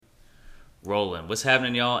Rolling. What's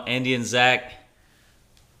happening, y'all? Andy and Zach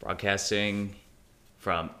broadcasting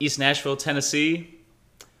from East Nashville, Tennessee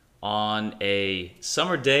on a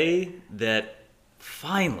summer day that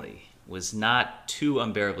finally was not too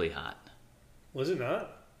unbearably hot. Was it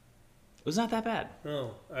not? It was not that bad.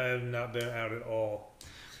 No, I have not been out at all.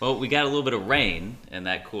 Well, we got a little bit of rain, and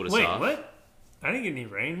that cooled us off. Wait, what? I didn't get any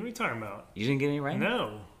rain. What are you talking about? You didn't get any rain?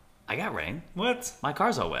 No. I got rain. What? My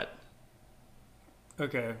car's all wet.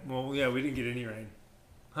 Okay, well, yeah, we didn't get any rain.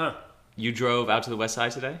 Huh. You drove out to the west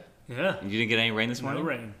side today? Yeah. You didn't get any rain this morning? No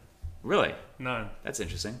rain. Really? None. That's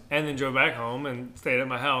interesting. And then drove back home and stayed at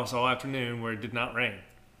my house all afternoon where it did not rain.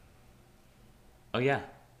 Oh, yeah.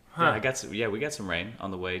 Huh. Yeah, we got some rain on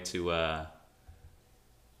the way to like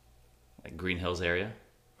Green Hills area.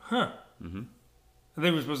 Huh. Mm-hmm. I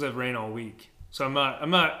think we're supposed to have rain all week. So I'm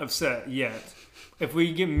not upset yet. If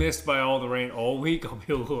we get missed by all the rain all week, I'll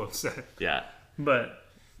be a little upset. Yeah. But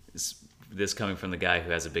this coming from the guy who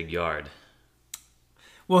has a big yard.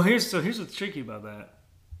 Well, here's what's tricky about that.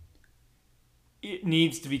 It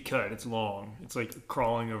needs to be cut. It's long. It's like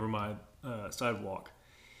crawling over my sidewalk.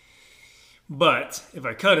 But if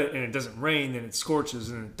I cut it and it doesn't rain, then it scorches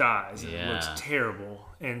and it dies. And It looks terrible.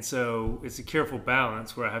 And so it's a careful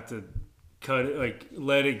balance where I have to cut it, like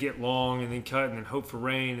let it get long and then cut and then hope for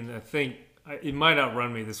rain. And I think it might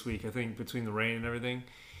outrun me this week, I think, between the rain and everything.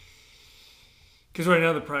 Because right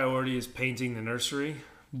now the priority is painting the nursery.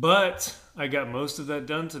 But I got most of that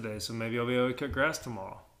done today, so maybe I'll be able to cut grass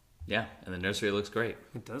tomorrow. Yeah, and the nursery looks great.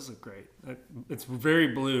 It does look great. It's very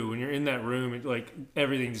blue. When you're in that room, it like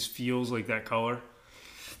everything just feels like that color.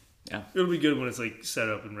 Yeah. It'll be good when it's like set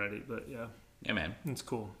up and ready, but yeah. Yeah, man. It's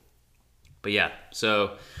cool. But yeah,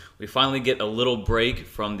 so we finally get a little break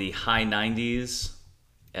from the high 90s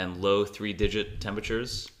and low 3-digit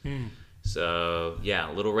temperatures. So yeah,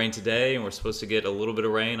 a little rain today, and we're supposed to get a little bit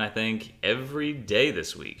of rain, I think, every day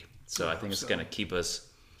this week. So I think it's going to keep us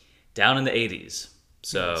down in the 80s.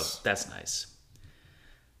 So That's nice.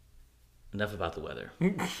 Enough about the weather.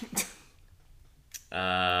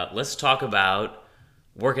 Let's talk about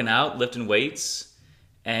working out, lifting weights,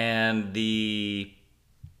 and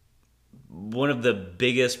one of the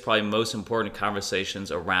biggest, probably most important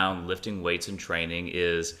conversations around lifting weights and training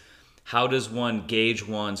is how does one gauge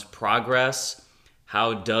one's progress?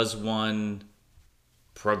 How does one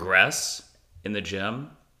progress in the gym?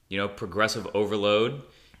 You know, progressive overload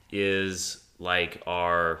is like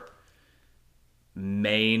our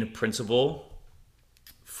main principle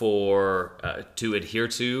for to adhere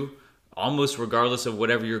to, almost regardless of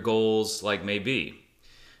whatever your goals like may be.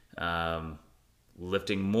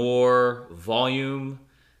 Lifting more volume,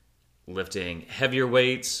 lifting heavier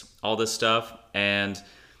weights, all this stuff. And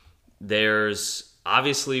there's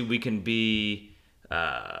obviously we can be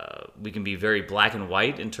very black and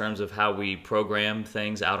white in terms of how we program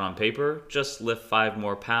things out on paper. Just lift 5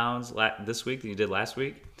 more pounds this week than you did last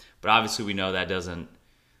week. But obviously we know that doesn't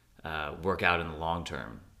work out in the long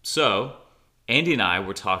term. So Andy and I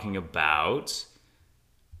were talking about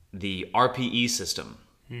the RPE system,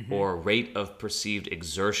 or rate of perceived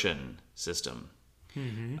exertion system.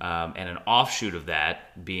 And an offshoot of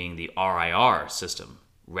that being the RIR system,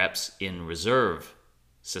 reps in reserve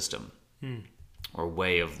system. Or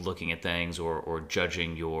way of looking at things or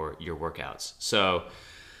judging your workouts. So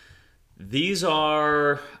these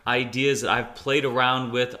are ideas that I've played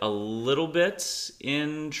around with a little bit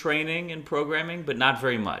in training and programming, but not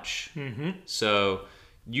very much. So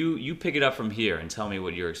you pick it up from here and tell me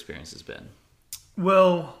what your experience has been.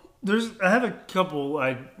 Well, there's a couple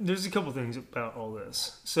things about all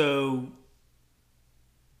this. So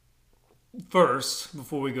first,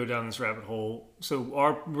 before we go down this rabbit hole, so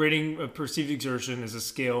our rating of perceived exertion is a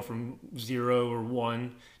scale from 0 or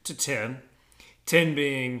 1 to 10. 10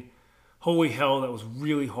 being, holy hell, that was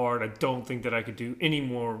really hard. I don't think that I could do any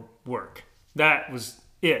more work. That was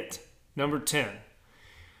it. Number 10.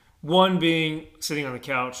 1 being sitting on the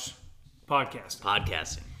couch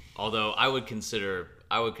podcasting. Although I would consider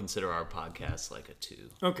our podcast like a 2.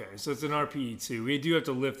 Okay, so it's an RPE 2. We do have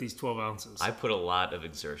to lift these 12 ounces. I put a lot of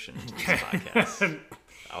exertion into this podcast.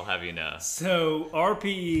 I'll have you know. So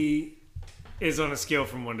RPE is on a scale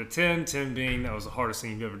from 1 to 10. 10 being that was the hardest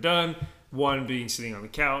thing you've ever done. 1 being sitting on the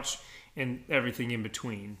couch, and everything in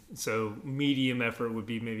between. So medium effort would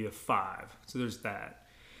be maybe a 5. So there's that.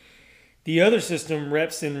 The other system,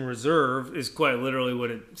 reps in reserve, is quite literally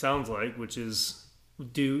what it sounds like, which is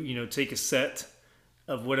take a set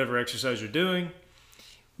of whatever exercise you're doing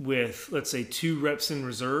with, let's say, 2 reps in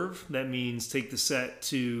reserve. That means take the set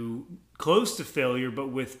to close to failure, but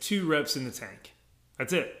with 2 reps in the tank.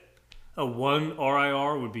 That's it. A 1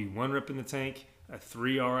 RIR would be 1 rep in the tank. A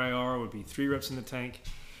 3 RIR would be 3 reps in the tank.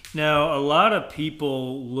 Now, a lot of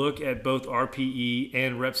people look at both RPE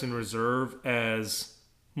and reps in reserve as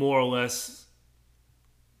more or less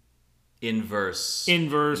inverse or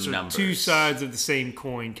numbers. two sides of the same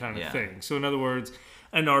coin kind of thing. So, in other words,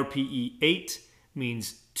 an RPE 8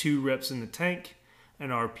 means 2 reps in the tank. An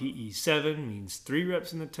RPE 7 means 3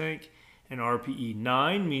 reps in the tank. An RPE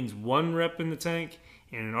 9 means 1 rep in the tank.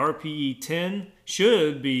 And an RPE 10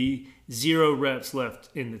 should be 0 reps left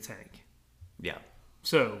in the tank. Yeah.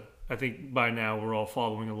 So I think by now we're all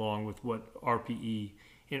following along with what RPE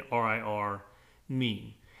and RIR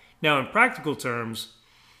mean. Now, in practical terms,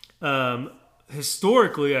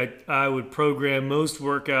 historically, I would program most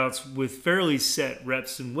workouts with fairly set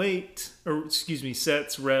reps and weight,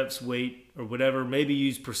 sets, reps, weight, or whatever. Maybe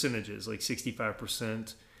use percentages like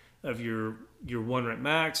 65% of your 1 rep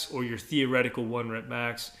max or your theoretical 1 rep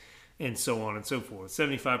max, and so on and so forth.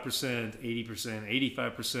 75%, 80%,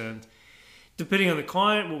 85%. Depending on the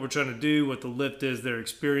client, what we're trying to do, what the lift is, their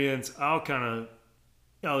experience, I'll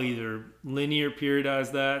either linear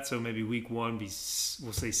periodize that. So maybe week 1 we'll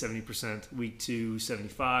say 70%, week 2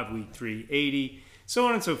 75, week 3 80, so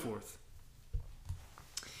on and so forth.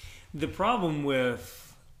 The problem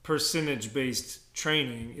with percentage-based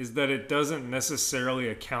training is that it doesn't necessarily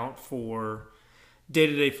account for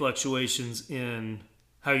day-to-day fluctuations in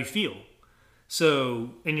how you feel.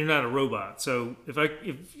 So, and you're not a robot. So if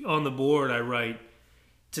on the board I write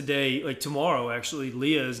today, like tomorrow actually,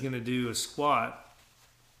 Leah is going to do a squat.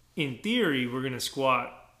 In theory, we're going to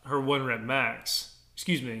squat her 1 rep max.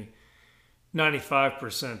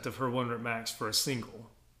 95% of her 1 rep max for a single.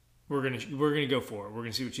 We're gonna go for it. We're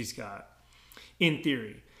gonna see what she's got. In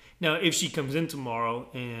theory. Now, if she comes in tomorrow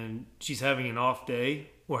and she's having an off day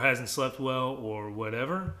or hasn't slept well or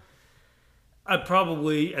whatever, I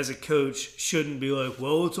probably, as a coach, shouldn't be like,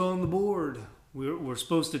 well, it's on the board. We're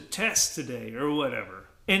supposed to test today or whatever.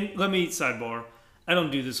 And let me sidebar. I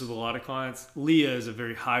don't do this with a lot of clients. Leah is a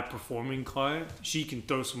very high-performing client. She can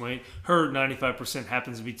throw some weight. Her 95%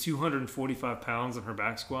 happens to be 245 pounds in her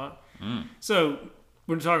back squat. So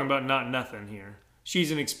we're talking about not nothing here.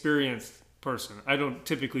 She's an experienced person. I don't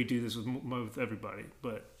typically do this with everybody,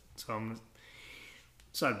 but so I'm going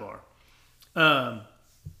to sidebar.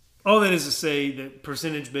 All that is to say that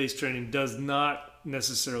percentage-based training does not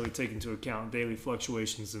necessarily take into account daily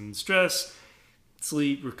fluctuations in stress,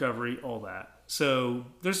 sleep, recovery, all that. So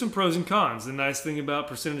there's some pros and cons. The nice thing about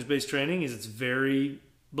percentage-based training is it's very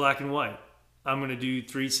black and white. I'm going to do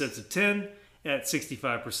 3 sets of 10 at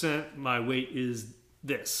 65%. My weight is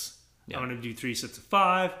this. Yeah. I'm going to do 3 sets of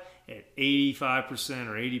 5 at 85%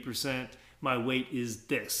 or 80%. My weight is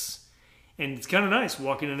this. And it's kind of nice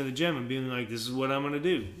walking into the gym and being like, this is what I'm going to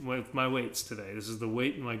do with my weights today. This is the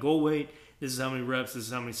weight, my goal weight. This is how many reps. This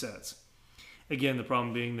is how many sets. Again, the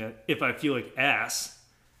problem being that if I feel like ass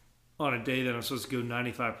on a day that I'm supposed to go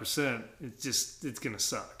 95%, it's going to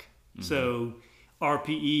suck. Mm-hmm. So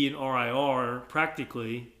RPE and RIR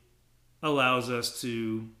practically allows us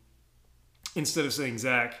to, instead of saying,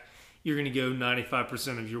 Zach, you're going to go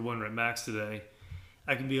 95% of your 1 rep max today,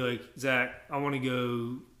 I can be like, Zach, I want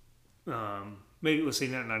to go, maybe let's say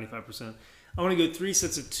not 95%. I want to go 3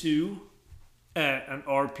 sets of 2 at an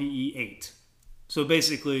RPE 8. So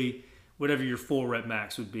basically, whatever your 4 rep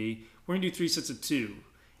max would be, we're going to do 3 sets of 2.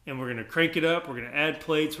 And we're going to crank it up. We're going to add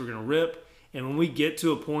plates. We're going to rip. And when we get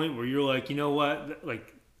to a point where you're like, you know what?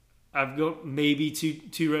 Like, I've got maybe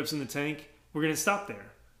two reps in the tank. We're going to stop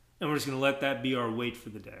there. And we're just going to let that be our weight for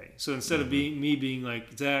the day. So instead of me being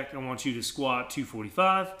like, Zach, I want you to squat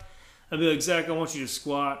 245. I'd be like, Zach, I want you to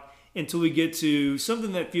squat until we get to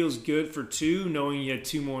something that feels good for 2, knowing you had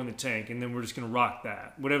 2 more in the tank. And then we're just going to rock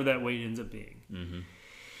that, whatever that weight ends up being. Mm-hmm.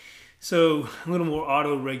 So a little more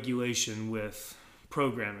auto-regulation with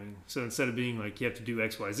programming. So instead of being like, you have to do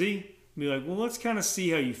X, Y, Z, be like, well, let's kind of see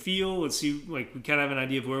how you feel. Let's see, like, we kind of have an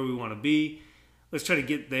idea of where we want to be. Let's try to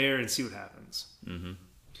get there and see what happens. Mm-hmm.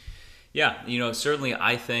 Yeah, certainly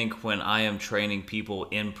I think when I am training people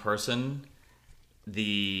in person,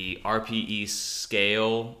 the RPE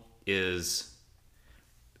scale is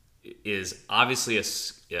obviously a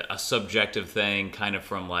subjective thing, kind of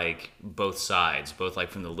from like both sides, both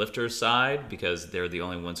like from the lifter's side, because they're the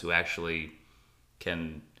only ones who actually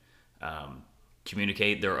can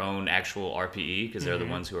communicate their own actual RPE because they're the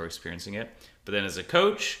ones who are experiencing it. But then as a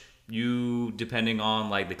coach, you, depending on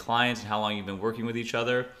like the client and how long you've been working with each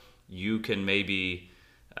other, you can maybe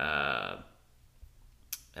kind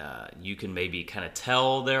of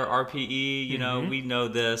tell their RPE. You know, we know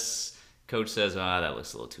this. Coach says, that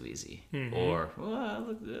looks a little too easy, or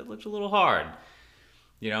it looks a little hard.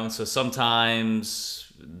 And so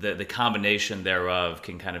sometimes the combination thereof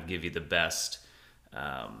can kind of give you the best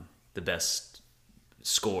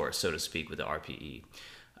score, so to speak, with the RPE.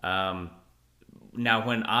 Now,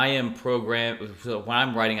 when I'm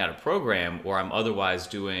writing out a program, or I'm otherwise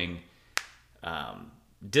doing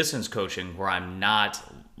distance coaching where I'm not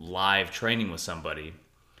live training with somebody,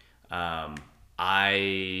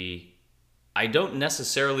 I don't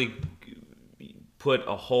necessarily put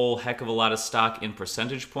a whole heck of a lot of stock in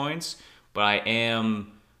percentage points, but I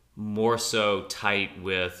am more so tight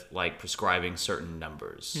with like prescribing certain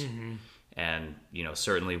numbers. Mm-hmm. And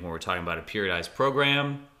certainly when we're talking about a periodized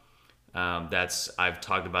program, I've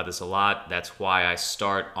talked about this a lot. That's why I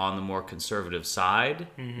start on the more conservative side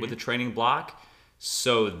with the training block,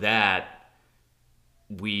 so that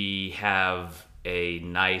we have a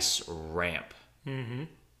nice ramp. Mm-hmm.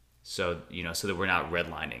 So that we're not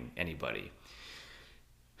redlining anybody.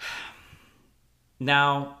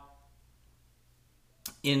 Now,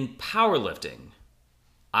 in powerlifting,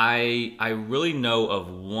 I really know of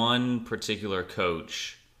one particular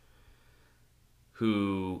coach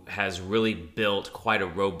who has really built quite a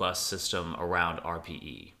robust system around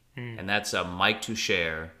RPE. And that's Mike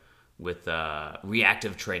Toucher with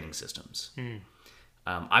Reactive Training Systems.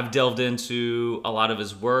 I've delved into a lot of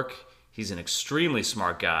his work. He's an extremely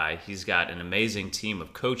smart guy. He's got an amazing team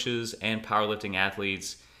of coaches and powerlifting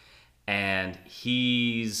athletes. And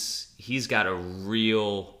he's got a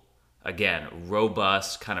real, again,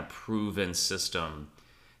 robust, kind of proven system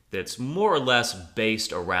that's more or less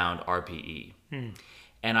based around RPE.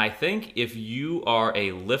 And I think if you are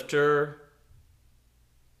a lifter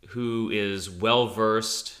who is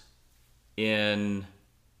well-versed in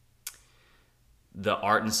the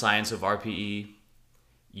art and science of RPE,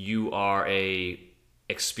 you are a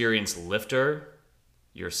experienced lifter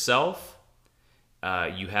yourself,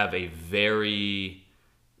 you have a very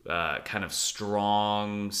kind of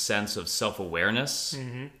strong sense of self-awareness,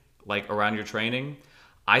 like around your training,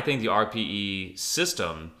 I think the RPE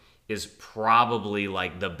system is probably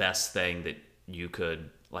like the best thing that you could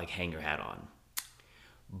like hang your hat on.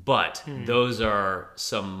 But those are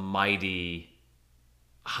some mighty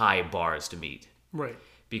high bars to meet. Right.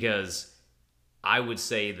 Because I would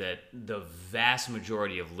say that the vast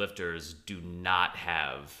majority of lifters do not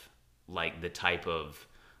have like the type of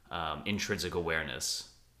intrinsic awareness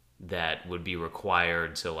that would be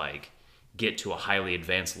required to like get to a highly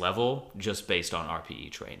advanced level just based on RPE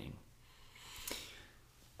training.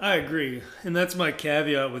 I agree, and that's my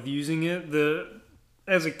caveat with using it.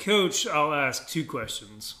 As a coach, I'll ask two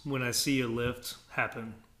questions when I see a lift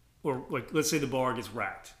happen, or like let's say the bar gets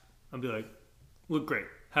racked. I'll be like, "Look great.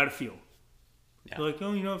 How'd it feel?" Yeah. They're like,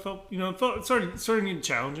 "Oh, it started getting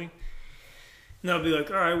challenging." And I'll be like,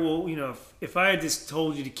 "All right, well, if I had just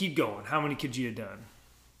told you to keep going, how many could you have done?"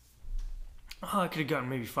 "Oh, I could have gotten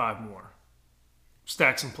maybe 5 more.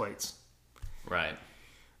 Stack some plates." Right.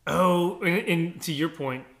 Oh, and to your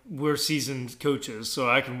point, we're seasoned coaches, so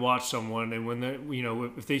I can watch someone, and when they,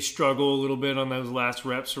 if they struggle a little bit on those last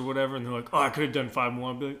reps or whatever, and they're like, "Oh, I could have done 5 more,"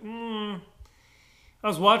 I'll be like, I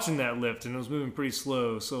was watching that lift and it was moving pretty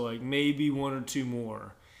slow, so like maybe 1 or 2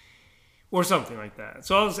 more, or something like that.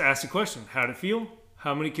 So I'll just ask the question: how'd it feel?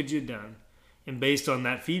 How many could you have done? And based on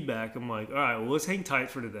that feedback, I'm like, all right, well, let's hang tight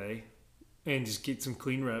for today and just get some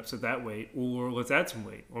clean reps at that weight, or let's add some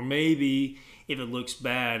weight. Or maybe if it looks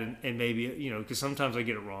bad and maybe, because sometimes I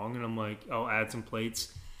get it wrong and I'm like, I'll add some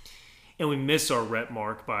plates and we miss our rep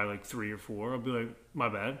mark by like 3 or 4. I'll be like, my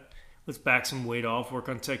bad. Let's back some weight off, work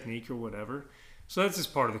on technique or whatever. So that's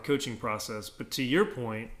just part of the coaching process. But to your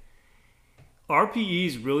point, RPE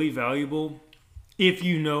is really valuable if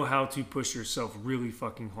you know how to push yourself really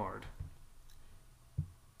fucking hard.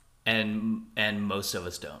 And most of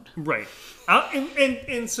us don't. Right.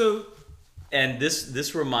 And so... And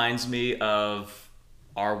this reminds me of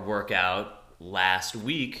our workout last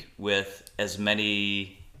week with as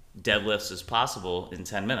many deadlifts as possible in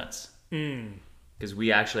 10 minutes. Because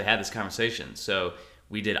we actually had this conversation. So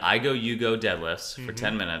we did I go, you go deadlifts for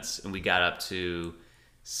 10 minutes, and we got up to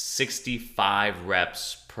 65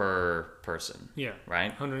 reps per person. Yeah. Right?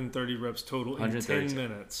 130 reps total in 10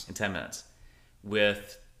 minutes. In 10 minutes.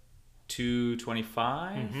 With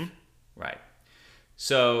 225? Right.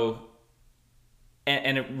 So...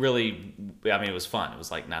 And it really, it was fun. It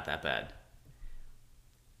was like not that bad.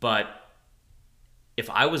 But if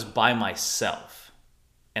I was by myself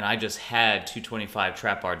and I just had 225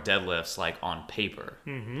 trap bar deadlifts like on paper,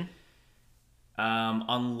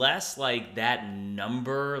 unless like that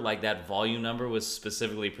number, like that volume number was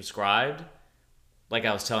specifically prescribed, like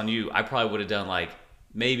I was telling you, I probably would have done like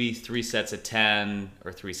maybe 3 sets of 10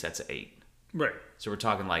 or 3 sets of 8. Right. So we're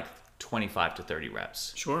talking like 25 to 30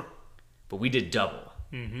 reps. Sure. But we did double,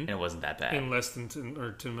 and it wasn't that bad. In less than 10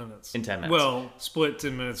 minutes. In 10 minutes. Well, split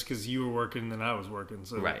 10 minutes because you were working and I was working.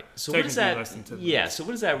 So right. So technically what does that? Less than 10 yeah. minutes. So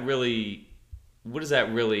what does that really? What does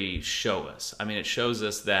that really show us? I mean, it shows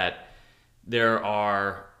us that there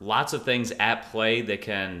are lots of things at play that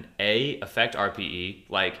can affect RPE.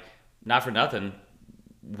 Like, not for nothing,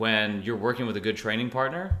 when you're working with a good training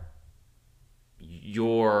partner,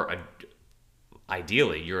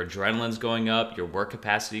 ideally your adrenaline's going up, your work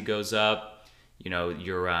capacity goes up,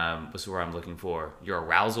 your what's the word I'm looking for? Your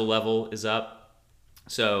arousal level is up.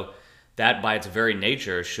 So that by its very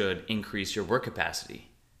nature should increase your work capacity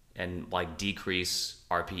and like decrease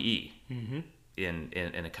RPE in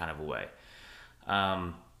a kind of a way.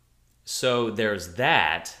 So there's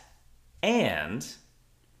that, and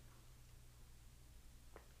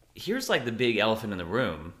here's like the big elephant in the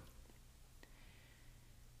room.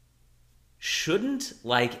 Shouldn't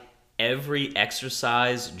like every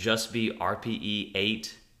exercise just be RPE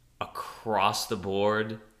 8 across the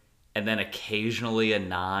board and then occasionally a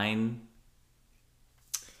 9?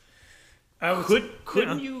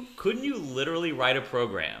 Couldn't you literally write a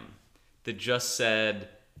program that just said,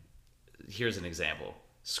 here's an example: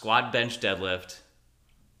 squat, bench, deadlift,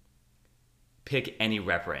 pick any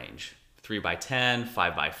rep range, 3x10,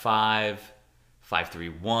 5x5,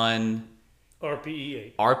 5-3-1, RPE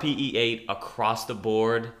 8. RPE 8 across the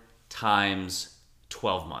board times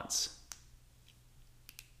 12 months.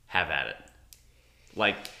 Have at it.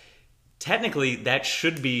 Like, technically, that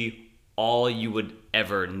should be all you would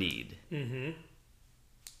ever need.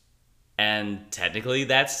 And technically,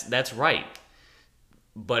 that's right.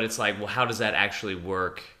 But it's like, well, how does that actually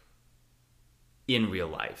work in real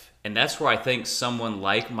life? And that's where I think someone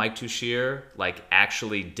like Mike Tuchscherer like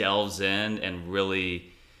actually delves in and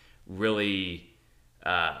really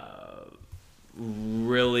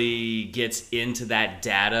gets into that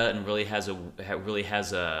data and really has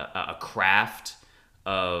a craft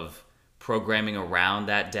of programming around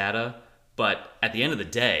that data. But at the end of the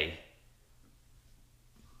day,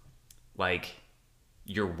 like,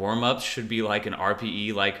 your warm-ups should be like an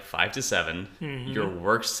RPE like 5 to 7. Your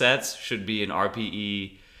work sets should be an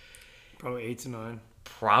RPE probably 8 to 9.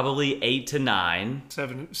 Probably 8 to 9.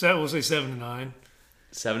 7. We'll say 7 to 9.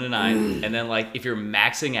 7 to 9. And then, like, if you're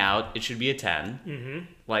maxing out, it should be a 10.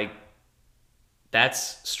 Like,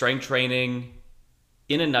 that's strength training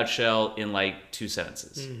in a nutshell in like 2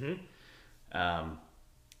 sentences. And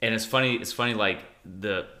it's funny like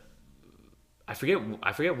I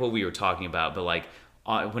forget what we were talking about, but like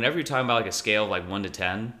whenever you're talking about like a scale of like 1 to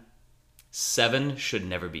 10, 7 should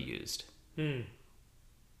never be used.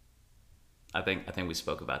 I think we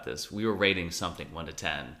spoke about this. We were rating something 1 to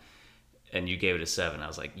 10, and you gave it a 7. I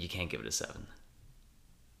was like, you can't give it a 7.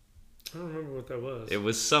 I don't remember what that was. It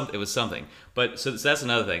was something. But so that's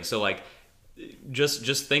another thing. So like,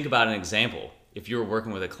 just think about an example. If you were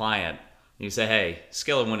working with a client and you say, hey,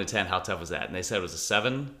 scale of 1 to 10, how tough was that? And they said it was a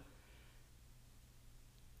 7.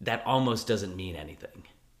 That almost doesn't mean anything.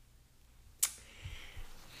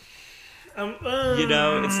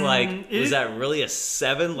 It's like, was that really a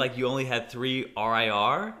 7? Like, you only had 3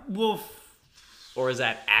 RIR? Well, or is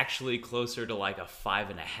that actually closer to like a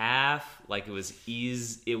 5.5? Like, it was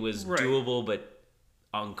right. Doable but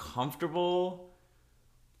uncomfortable?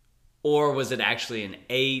 Or was it actually an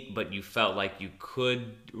 8, but you felt like you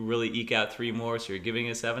could really eke out 3 more, so you're giving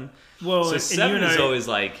it a 7? Well, so 7 is always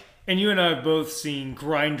like... And you and I have both seen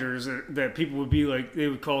grinders that people would be like, they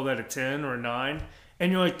would call that a 10 or a 9.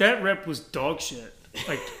 And you're like, that rep was dog shit.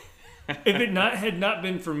 Like, if it had not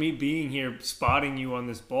been for me being here spotting you on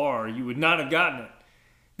this bar, you would not have gotten it.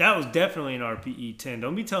 That was definitely an RPE 10.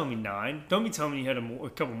 Don't be telling me 9. Don't be telling me you had a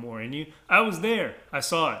couple more in you. I was there. I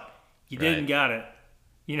saw it. You didn't got it.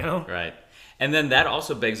 Right. And then that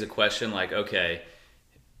also begs the question, like, okay,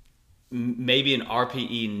 maybe an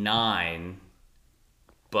RPE 9,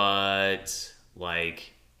 but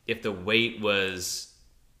like if the weight was,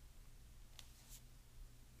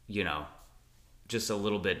 just a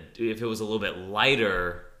little bit, if it was a little bit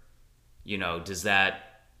lighter, does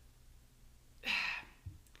that,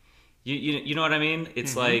 you know what I mean?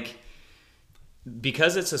 It's like,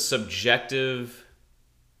 because it's a subjective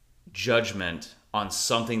judgment on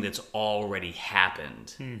something that's already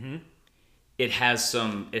happened, it has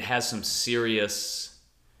some serious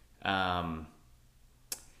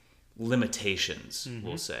limitations,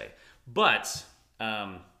 we'll say. But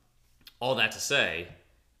all that to say,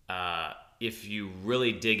 if you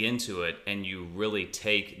really dig into it and you really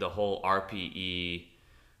take the whole RPE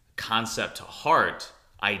concept to heart,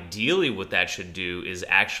 ideally what that should do is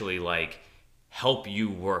actually like help you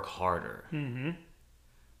work harder. Mm-hmm.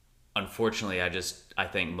 Unfortunately, I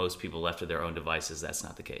think most people left to their own devices, that's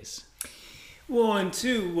not the case. Well, and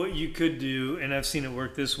two, what you could do, and I've seen it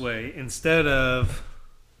work this way, instead of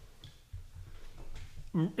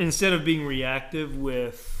being reactive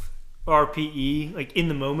with RPE, like in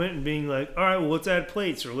the moment, and being like, all right, well, let's add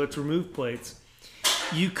plates or let's remove plates,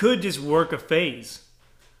 you could just work a phase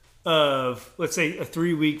of, let's say, a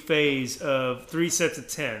 3-week phase of 3 sets of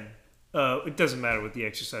 10. It doesn't matter what the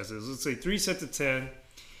exercise is. Let's say 3 sets of 10.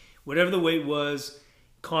 Whatever the weight was,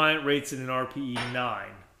 client rates it in RPE 9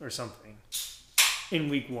 or something in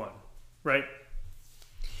week 1, right?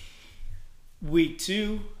 Week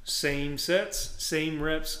 2, same sets, same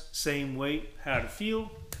reps, same weight. How'd it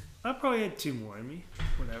feel? I probably had 2 more in me,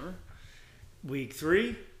 whatever. Week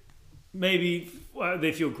 3, maybe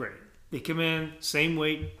they feel great. They come in, same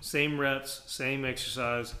weight, same reps, same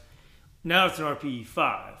exercise. Now it's an RPE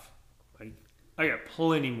 5. Like, I got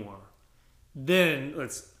plenty more. Then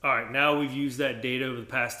all right, now we've used that data over the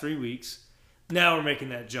past 3 weeks. Now we're making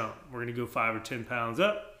that jump. We're going to go 5 or 10 pounds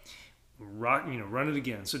up, run it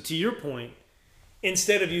again. So to your point,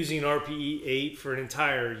 instead of using an RPE 8 for an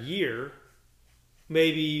entire year,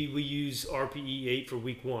 maybe we use RPE 8 for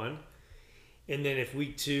week 1. And then if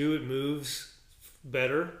week 2 it moves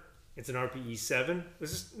better, it's an RPE 7.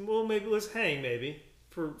 Let's hang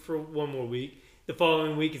for 1 more week. The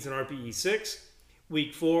following week it's an RPE 6.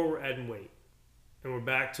 Week 4 we're adding weight. And we're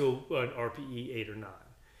back to an RPE 8 or 9.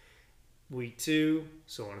 Week 2,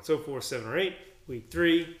 so on and so forth, 7 or 8. Week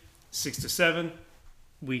 3, 6 to 7.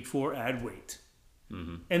 Week 4, add weight.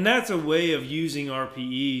 Mm-hmm. And that's a way of using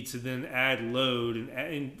RPE to then add load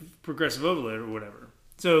and progressive overload or whatever.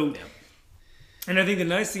 So, and I think the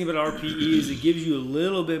nice thing about RPE is it gives you a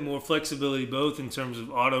little bit more flexibility, both in terms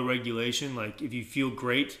of auto-regulation. Like if you feel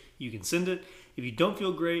great, you can send it. If you don't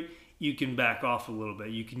feel great, you can back off a little bit.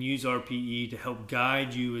 You can use RPE to help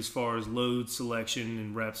guide you as far as load selection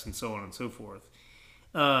and reps and so on and so forth.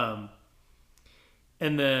 And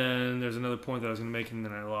then there's another point that I was going to make, and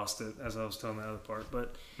then I lost it as I was telling the other part.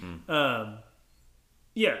 But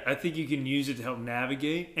I think you can use it to help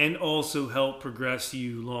navigate and also help progress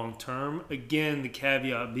you long term. Again, the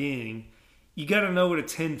caveat being, you got to know what a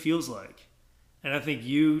 10 feels like. And I think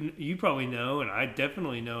you probably know, and I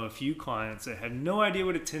definitely know a few clients that have no idea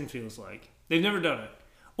what a 10 feels like. They've never done it.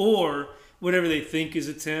 Or whatever they think is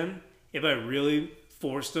a 10, if I really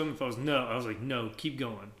forced them, I was like, no, keep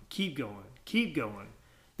going.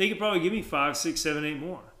 They could probably give me 5, 6, 7, 8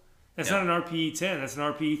 more. That's not an RPE 10, that's an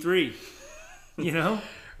RPE 3. You know?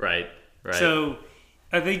 Right. So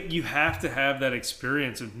I think you have to have that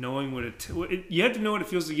experience of knowing you have to know what it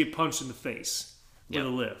feels to get punched in the face with a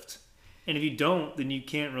lift. And if you don't, then you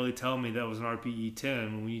can't really tell me that was an RPE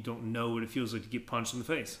 10 when you don't know what it feels like to get punched in the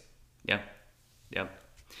face. Yeah.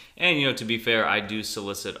 And, to be fair, I do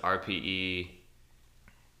solicit RPE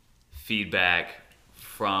feedback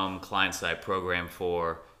from clients that I program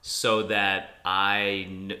for so that I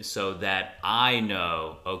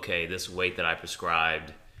know, okay, this weight that I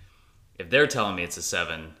prescribed, if they're telling me it's a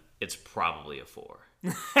 7, it's probably a 4.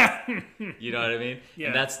 You know what I mean? Yeah.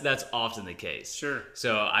 And that's often the case. Sure.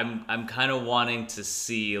 So I'm kind of wanting to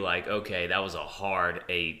see like, okay, that was a hard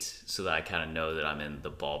 8, so that I kind of know that I'm in the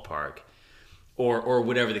ballpark, or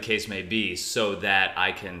whatever the case may be, so that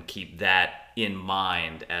I can keep that in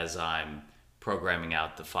mind as I'm programming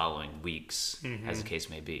out the following weeks, as the case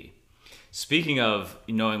may be. Speaking of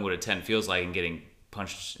knowing what a 10 feels like and getting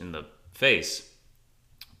punched in the face,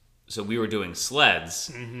 so we were doing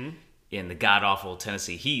sleds in the god-awful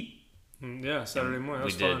Tennessee heat. Yeah, Saturday morning. That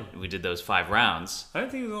was fun. We did those 5 rounds. I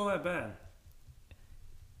didn't think it was all that bad.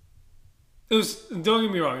 Don't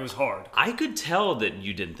get me wrong, it was hard. I could tell that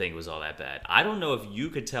you didn't think it was all that bad. I don't know if you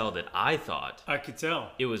could tell that I thought. I could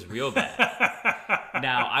tell. It was real bad.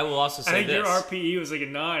 Now, I will also say this. I think your RPE was like a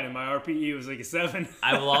 9 and my RPE was like a 7.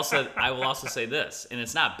 I will also say this, and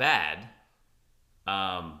it's not bad.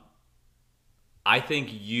 I think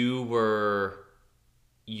you were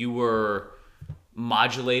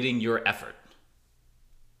modulating your effort,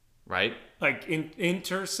 right? Like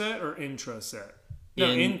interset or intraset? No,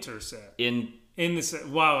 interset. In the set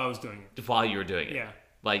while I was doing it. While you were doing it. Yeah.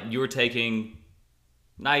 Like you were taking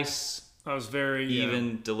nice, I was very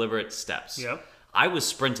even, deliberate steps. Yep. I was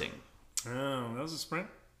sprinting. Oh, that was a sprint?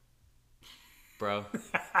 Bro.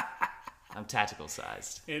 I'm tactical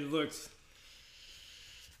sized. It looked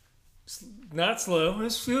not slow.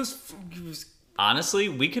 It was honestly,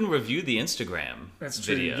 we can review the Instagram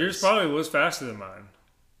videos. Yours probably was faster than mine.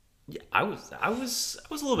 Yeah, I was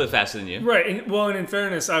a little bit faster than you. Right. And in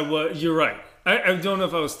fairness, you're right. I don't know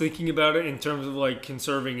if I was thinking about it in terms of like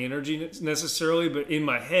conserving energy necessarily, but in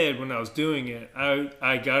my head when I was doing it,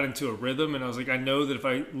 I got into a rhythm and I was like, I know that if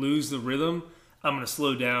I lose the rhythm, I'm going to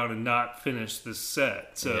slow down and not finish this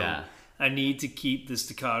set. So Yeah. I need to keep the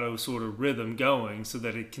staccato sort of rhythm going so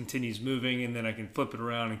that it continues moving and then I can flip it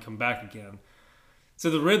around and come back again.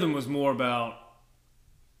 So the rhythm was more about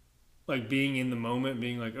like being in the moment,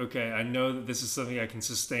 being like, okay, I know that this is something I can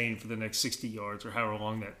sustain for the next 60 yards or however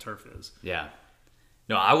long that turf is. Yeah.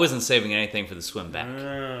 No, I wasn't saving anything for the swim back.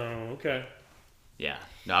 Oh, okay. Yeah.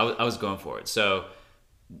 No, I was going for it. So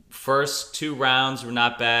first 2 rounds were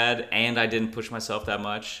not bad, and I didn't push myself that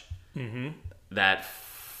much. Mm-hmm. That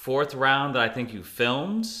 4th round that I think you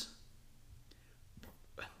filmed,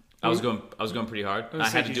 I was going pretty hard. I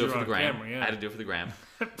had to do it for the gram. Camera, yeah. I had to do it for the gram.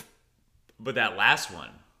 But that last one,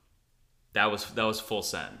 that was full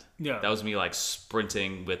send. Yeah. That was me like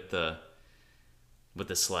sprinting with the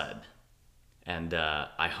sled. And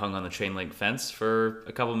I hung on the chain link fence for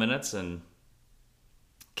a couple minutes and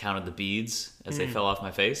counted the beads as they fell off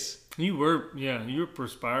my face. You were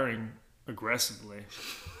perspiring aggressively.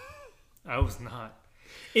 I was not.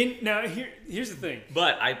 Now here's the thing.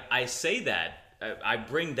 But I say that I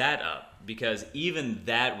bring that up because even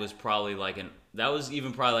that was probably like an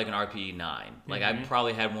RPE 9. Like I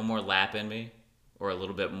probably had one more lap in me or a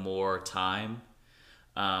little bit more time.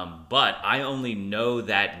 But I only know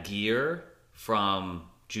that gear from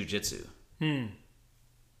jiu-jitsu. You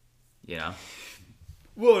know?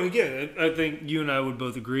 Well, and again, I think you and I would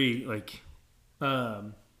both agree. Like,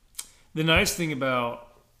 the nice thing about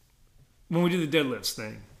when we did the deadlifts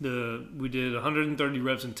thing, we did 130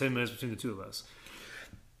 reps in 10 minutes between the two of us.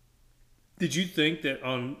 Did you think that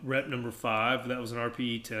on rep number 5 that was an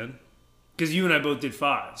RPE 10? Because you and I both did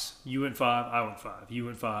 5s. You went 5, I went 5. You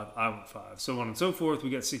went 5, I went 5. So on and so forth. We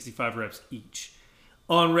got 65 reps each.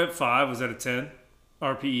 On rep 5, was that a 10?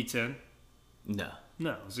 RPE 10? No.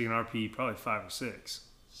 No, it was like an RPE probably 5 or 6.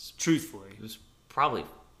 Truthfully. It was probably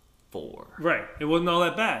 4. Right. It wasn't all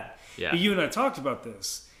that bad. Yeah. But you and I talked about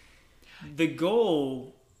this. The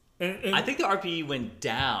goal... And I think the RPE went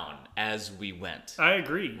down as we went. I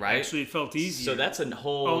agree. Right? Actually, it felt easier. So that's a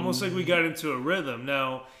whole... Almost like we got into a rhythm.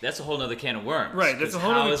 Now... That's a whole nother can of worms. Right. That's a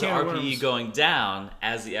whole other can of worms. How is RPE going down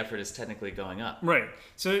as the effort is technically going up? Right.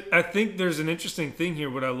 So I think there's an interesting thing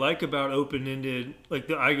here. What I like about open-ended, like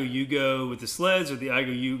the I go, you go with the sleds or the I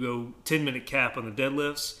go, you go 10-minute cap on the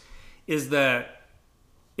deadlifts, is that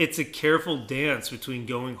it's a careful dance between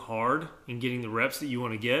going hard and getting the reps that you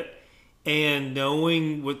want to get and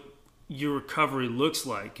knowing what your recovery looks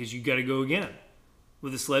like, because you got to go again.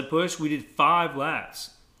 With the sled push, we did 5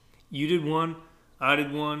 laps. You did 1, I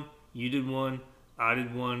did 1, you did 1, I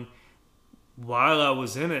did 1. While I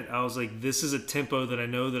was in it, I was like, this is a tempo that I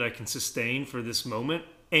know that I can sustain for this moment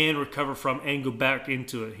and recover from and go back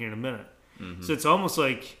into it here in a minute. Mm-hmm. So it's almost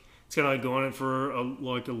like, it's kind of like going in for a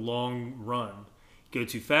long run. You go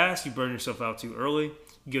too fast, you burn yourself out too early.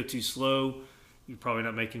 You go too slow, you're probably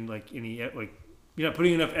not making you're not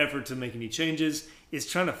putting enough effort to make any changes. It's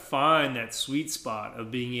trying to find that sweet spot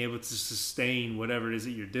of being able to sustain whatever it is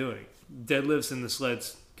that you're doing. Deadlifts and the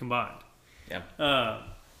sleds combined. Yeah.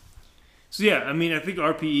 So yeah, I mean, I think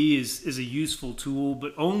RPE is a useful tool,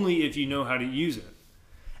 but only if you know how to use it.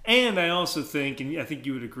 And I also think, and I think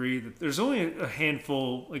you would agree, that there's only a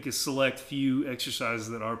handful, like a select few exercises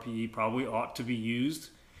that RPE probably ought to be used.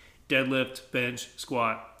 Deadlift, bench,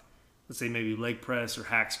 squat, let's say maybe leg press or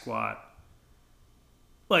hack squat.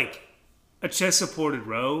 Like a chest supported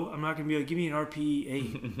row, I'm not going to be like, give me an RPE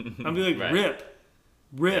 8. I'm going to be like, right.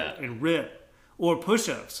 rip, and rip. Or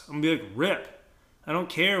push-ups, I'm going to be like, rip. I don't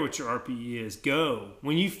care what your RPE is. Go.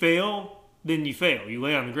 When you fail, then you fail. You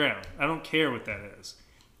lay on the ground. I don't care what that is.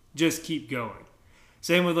 Just keep going.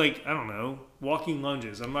 Same with like, I don't know, walking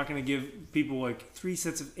lunges. I'm not going to give people like 3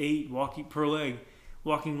 sets of 8 walking per leg,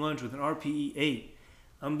 walking lunge with an RPE 8.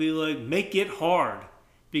 I'm going to be like, make it hard.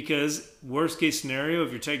 Because worst case scenario,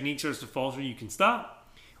 if your technique starts to falter, you can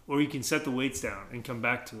stop. Or you can set the weights down and come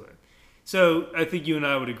back to it. So I think you and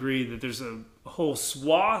I would agree that there's a whole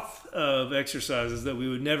swath of exercises that we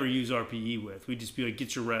would never use RPE with. We'd just be like,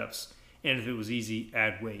 get your reps. And if it was easy,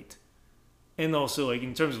 add weight. And also, like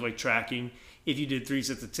in terms of like tracking, if you did 3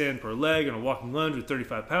 sets of 10 per leg on a walking lunge with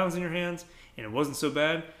 35 pounds in your hands, and it wasn't so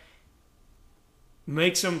bad,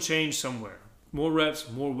 make some change somewhere. More reps,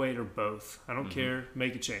 more weight, or both. I don't care.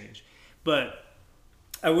 Make a change. But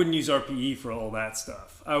I wouldn't use RPE for all that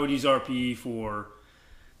stuff. I would use RPE for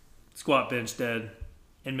squat, bench, dead,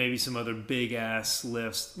 and maybe some other big-ass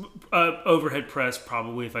lifts. Overhead press,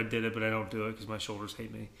 probably, if I did it, but I don't do it because my shoulders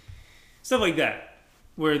hate me. Stuff like that.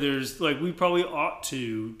 where there's like we probably ought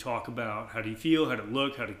to talk about how do you feel, how to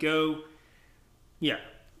look, how to go. Yeah.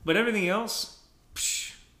 But everything else,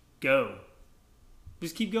 go.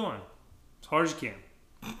 Just keep going as hard as you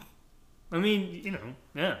can. I mean,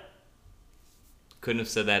 yeah. Couldn't have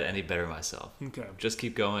said that any better myself. Okay. Just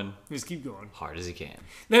keep going. Just keep going. Hard as you can.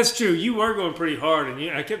 That's true. You were going pretty hard,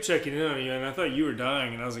 and I kept checking in on you, and I thought you were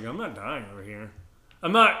dying, and I was like, I'm not dying over here.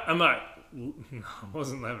 I'm not. I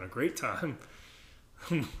wasn't having a great time.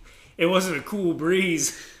 It wasn't a cool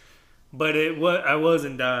breeze, but I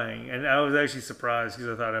wasn't dying, and I was actually surprised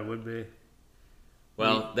because I thought I would be.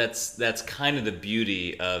 Well, that's kind of the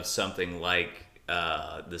beauty of something like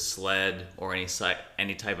the sled or any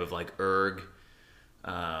type of like erg,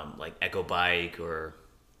 like echo bike or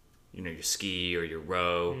your ski or your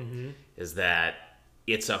row, is that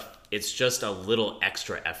it's just a little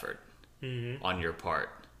extra effort on your part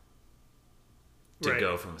to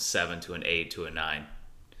go from a 7 to an 8 to a 9,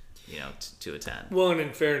 to a 10. Well, and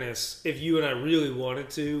in fairness, if you and I really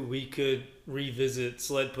wanted to, we could revisit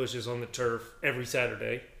sled pushes on the turf every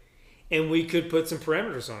Saturday, and we could put some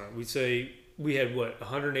parameters on it. We'd say we had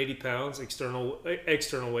 180 pounds external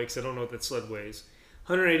weights. I don't know what that sled weighs.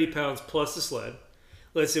 180 pounds plus the sled.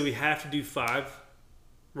 Let's say we have to do five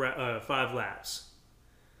laps.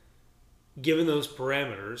 Given those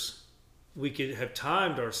parameters, we could have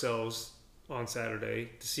timed ourselves on Saturday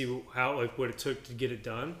to see what it took to get it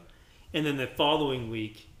done, and then the following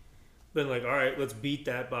week, been like, all right, let's beat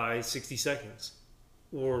that by 60 seconds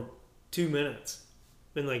or 2 minutes.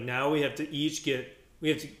 Then like now we have to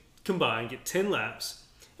combine, get 10 laps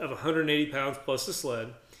of 180 pounds plus the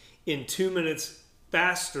sled in 2 minutes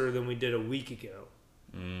faster than we did a week ago.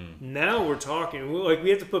 Now we're talking, like we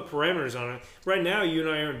have to put parameters on it. Right now, you and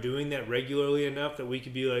I aren't doing that regularly enough that we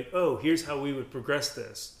could be like, oh, here's how we would progress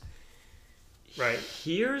this. Right.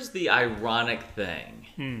 Here's the ironic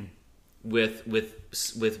thing with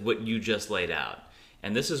what you just laid out.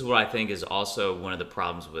 And this is what I think is also one of the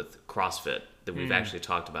problems with CrossFit that we've actually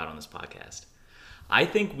talked about on this podcast. I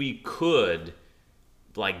think we could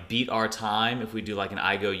like beat our time if we do like an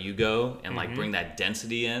I go, you go and like bring that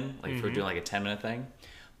density in, like if we're doing like a 10-minute thing.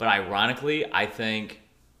 But ironically, I think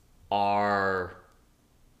our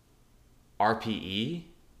RPE,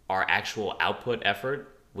 our actual output effort,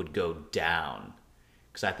 would go down.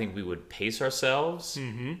 Because I think we would pace ourselves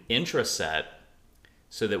intra-set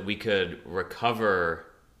so that we could recover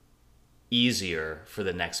easier for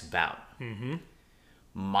the next bout. And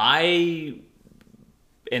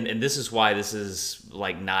this is why this is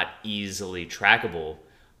like not easily trackable.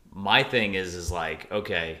 My thing is like,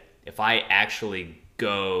 okay, if I actually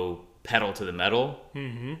go pedal to the metal,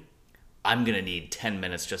 I'm going to need 10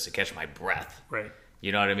 minutes just to catch my breath. Right.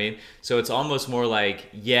 You know what I mean? So it's almost more like,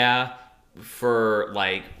 yeah, for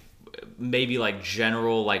like maybe like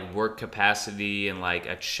general like work capacity and like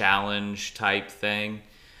a challenge type thing,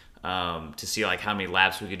 to see like how many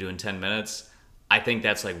laps we could do in 10 minutes. I think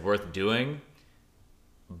that's like worth doing.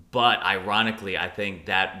 But ironically, I think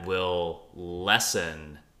that will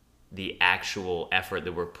lessen the actual effort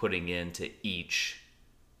that we're putting into each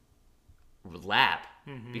lap.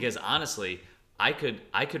 Because honestly, I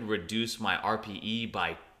could reduce my RPE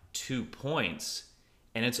by 2 points,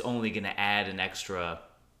 and it's only going to add an extra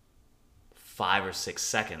 5 or 6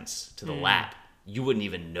 seconds to the lap. You wouldn't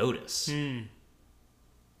even notice.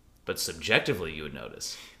 But subjectively, you would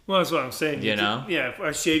notice. Well, that's what I'm saying. Yeah, if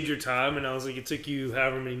I shaved your time and I was like, it took you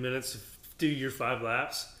however many minutes to do your 5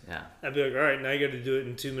 laps. Yeah. I'd be like, all right, now you got to do it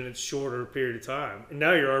in 2 minutes shorter period of time. And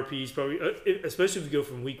now your RPE is probably, especially if you go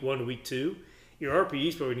from week 1 to week 2, your RPE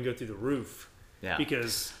is probably going to go through the roof. Yeah.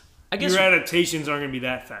 Because I guess your adaptations aren't going to be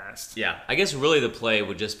that fast. Yeah. I guess really the play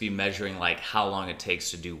would just be measuring like how long it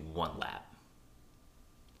takes to do 1 lap.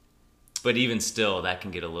 But even still, that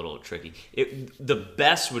can get a little tricky. The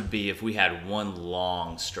best would be if we had one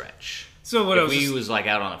long stretch. So what else? If we was like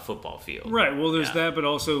out on a football field. Right. Well, there's that, but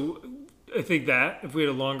also, I think that if we had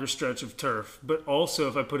a longer stretch of turf, but also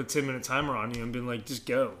if I put a 10-minute timer on you and been like, just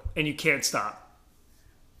go, and you can't stop.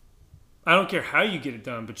 I don't care how you get it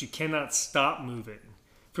done, but you cannot stop moving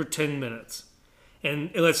for 10 minutes.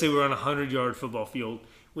 And let's say we're on a 100-yard football field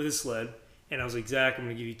with a sled, and I was like, Zach, I'm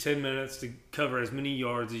going to give you 10 minutes to cover as many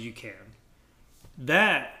yards as you can.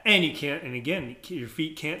 That, and you can't, and again, your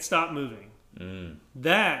feet can't stop moving.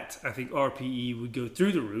 That, I think RPE would go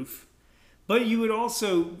through the roof. But you would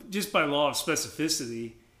also, just by law of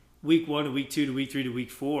specificity, week 1 to week 2 to week 3 to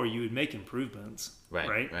week 4, you would make improvements.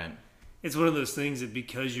 Right. It's one of those things that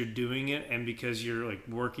because you're doing it and because you're like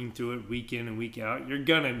working through it week in and week out, you're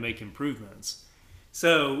going to make improvements.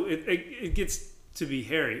 So it gets to be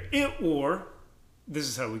hairy. Or, this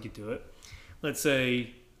is how we could do it. let's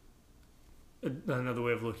say another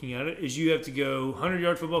way of looking at it is you have to go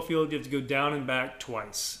 100-yard football field. You have to go down and back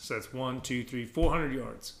twice. So that's 1, 2, 3, 400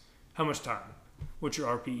 yards. How much time? What's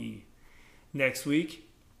your RPE? Next week,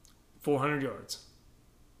 400 yards.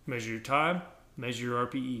 Measure your time. Measure your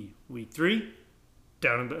RPE. Week 3,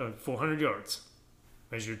 down and 400 yards.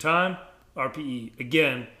 Measure your time. RPE.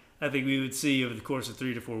 Again, I think we would see over the course of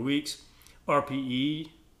 3 to 4 weeks, RPE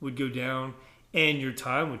would go down and your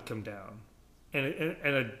time would come down.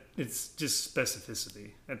 And it's just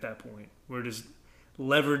specificity at that point. We're just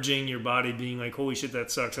leveraging your body being like, holy shit, that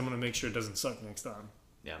sucks. I'm going to make sure it doesn't suck next time.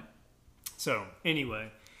 Yeah. So,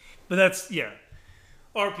 anyway. But that's, yeah.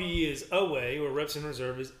 RPE is a way, or reps in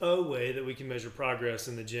reserve is a way that we can measure progress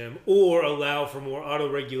in the gym or allow for more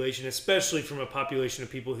auto-regulation, especially from a population of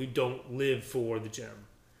people who don't live for the gym.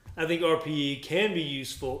 I think RPE can be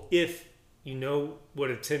useful if you know what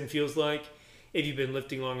a 10 feels like, if you've been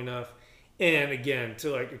lifting long enough, and again, to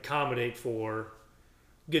like accommodate for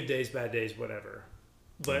good days, bad days, whatever.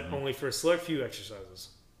 But only for a select few exercises.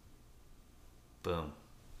 Boom.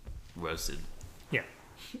 Roasted. Yeah.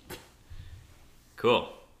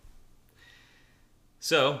 Cool.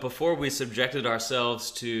 So, before we subjected ourselves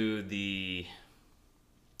to the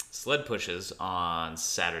sled pushes on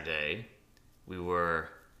Saturday, we were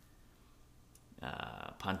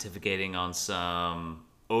pontificating on some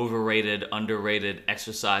overrated, underrated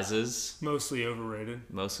exercises. Mostly overrated.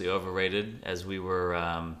 As we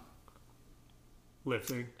were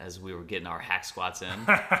lifting. As we were getting our hack squats in.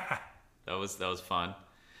 That was fun.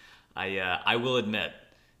 I will admit,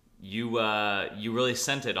 you really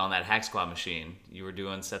sent it on that hack squat machine. You were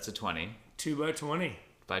doing sets of 20. 2 by 20.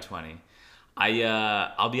 By 20.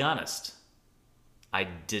 I'll be honest. I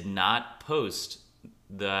did not post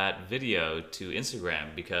that video to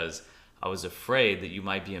Instagram because I was afraid that you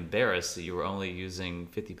might be embarrassed that you were only using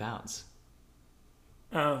 50 pounds.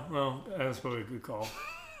 Oh, well, that's probably a good call.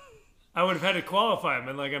 I would have had to qualify them,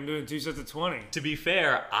 and like I'm doing 2 sets of 20. To be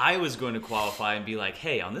fair, I was going to qualify and be like,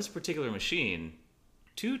 hey, on this particular machine,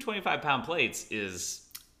 2 25-pound plates is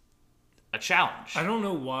a challenge. I don't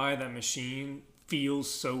know why that machine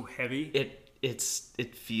feels so heavy.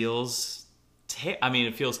 It feels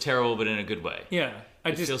it feels terrible, but in a good way. Yeah.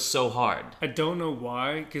 It feels so hard. I don't know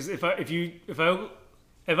why, because if I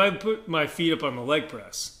put my feet up on the leg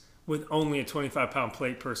press with only a 25-pound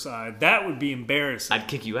plate per side, that would be embarrassing. I'd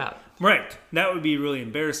kick you out. Right. That would be really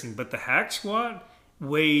embarrassing. But the hack squat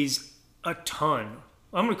weighs a ton.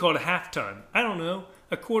 I'm going to call it a half ton. I don't know.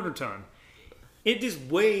 A quarter ton. It just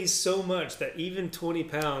weighs so much that even 20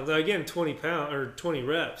 pounds, again, 20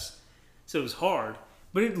 reps, so it was hard.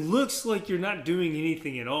 But it looks like you're not doing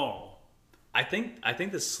anything at all. I think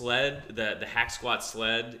the sled, the hack squat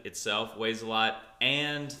sled itself weighs a lot,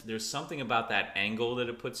 and there's something about that angle that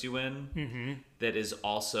it puts you in that is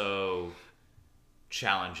also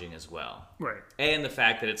challenging as well. Right. And the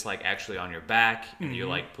fact that it's like actually on your back and you're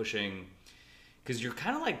like pushing, because you're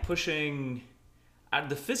kind of like pushing.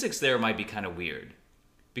 The physics there might be kind of weird,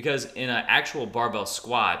 because in an actual barbell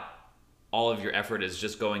squat, all of your effort is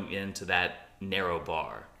just going into that narrow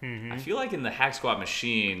bar. I feel like in the hack squat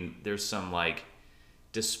machine, there's some like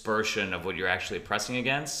dispersion of what you're actually pressing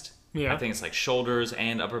against. Yeah. I think it's like shoulders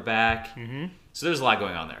and upper back. So there's a lot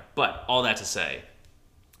going on there. But all that to say,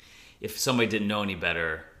 if somebody didn't know any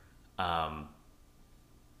better,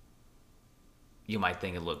 you might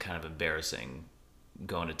think it looked kind of embarrassing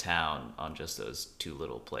going to town on just those 2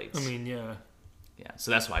 little plates. I mean, yeah. Yeah, so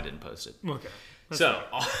that's why I didn't post it. Okay. So,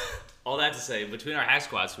 all that to say, between our hack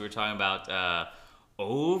squats, we were talking about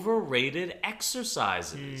overrated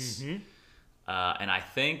exercises. And I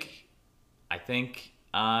think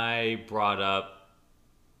I brought up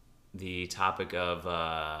the topic of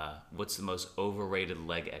what's the most overrated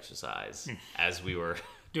leg exercise as we were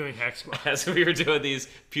doing hack squats. As we were doing these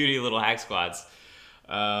puny little hack squats.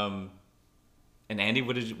 And Andy,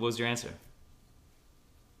 what was your answer?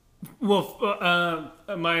 Well,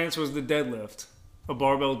 my answer was the deadlift. A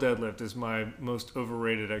barbell deadlift is my most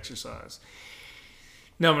overrated exercise.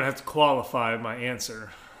 Now I'm going to have to qualify my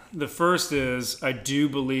answer. The first is I do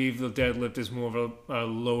believe the deadlift is more of a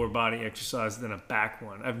lower body exercise than a back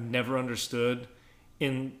one. I've never understood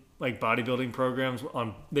in like bodybuilding programs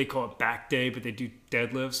they call it back day, but they do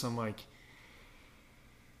deadlifts. I'm like,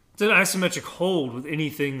 it's an isometric hold with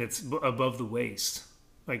anything that's above the waist.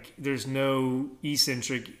 Like there's no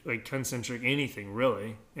eccentric, like concentric, anything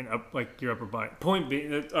really, and up like your upper body. Point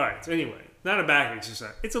being, all right. So anyway, not a back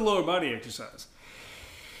exercise. It's a lower body exercise.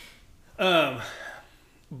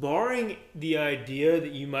 Barring the idea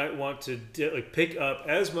that you might want to pick up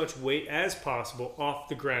as much weight as possible off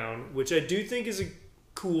the ground, which I do think is a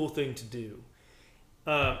cool thing to do.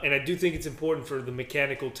 And I do think it's important for the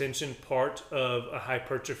mechanical tension part of a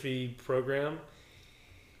hypertrophy program.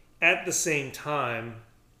 At the same time,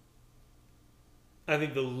 I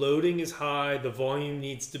think the loading is high, the volume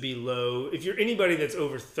needs to be low. If you're anybody that's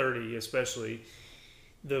over 30, especially,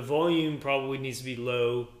 the volume probably needs to be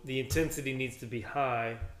low, the intensity needs to be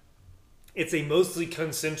high. It's a mostly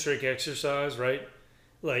concentric exercise, right?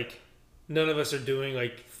 Like, none of us are doing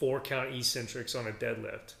like 4 count eccentrics on a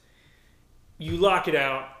deadlift. You lock it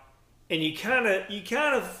out, and you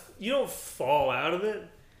don't fall out of it.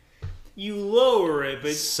 You lower it,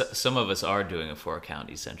 but Some of us are doing a 4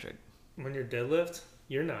 count eccentric. when you're deadlift,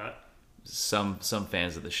 you're not. Some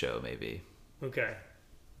fans of the show, maybe. Okay.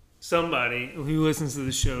 Somebody who listens to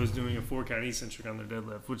the show is doing a 4 count eccentric on their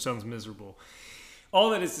deadlift, which sounds miserable.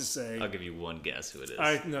 All that is to say, I'll give you one guess who it is.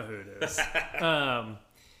 I know who it is.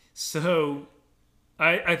 So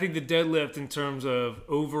I think the deadlift in terms of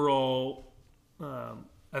overall,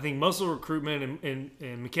 I think muscle recruitment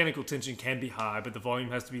and mechanical tension can be high, but the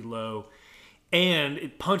volume has to be low. And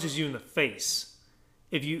it punches you in the face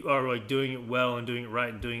if you are like doing it well and doing it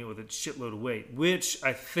right and doing it with a shitload of weight, which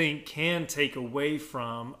I think can take away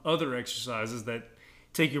from other exercises that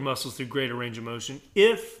take your muscles through greater range of motion.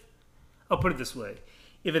 I'll put it this way,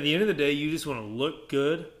 if at the end of the day you just want to look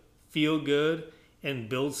good, feel good, and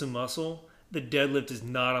build some muscle, the deadlift is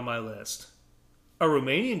not on my list. A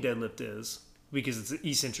Romanian deadlift is, because it's an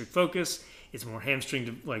eccentric focus, it's more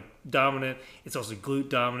hamstring dominant, it's also glute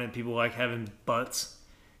dominant, people like having butts.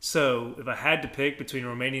 So if I had to pick between a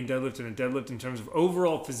Romanian deadlift and a deadlift in terms of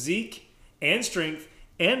overall physique and strength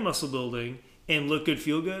and muscle building and look good,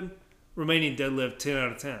 feel good, Romanian deadlift 10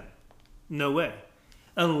 out of 10. No way.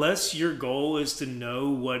 Unless your goal is to know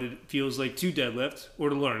what it feels like to deadlift or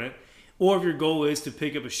to learn it, or if your goal is to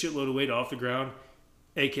pick up a shitload of weight off the ground,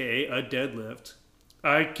 aka a deadlift,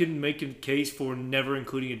 I can make a case for never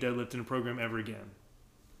including a deadlift in a program ever again.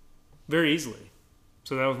 Very easily.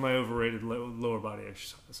 So that was my overrated lower body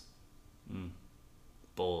exercise.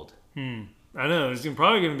 Bold. I know. There's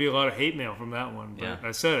probably going to be a lot of hate mail from that one, but Yeah.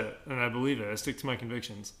 I said it, and I believe it. I stick to my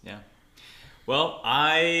convictions. Yeah. Well,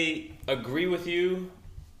 I agree with you.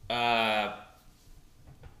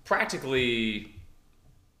 Practically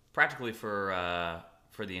for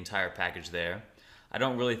the entire package there. I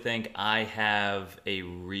don't really think I have a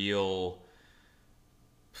real.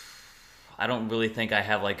 I don't really think I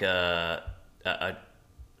have like a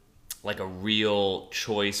real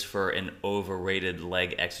choice for an overrated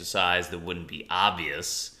leg exercise that wouldn't be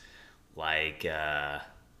obvious, like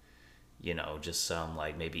just some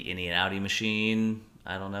like maybe innie and outie machine.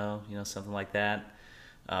 I don't know, something like that.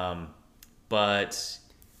 But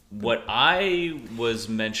what I was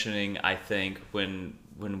mentioning, I think, when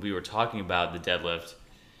we were talking about the deadlift,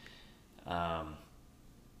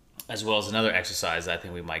 as well as another exercise that I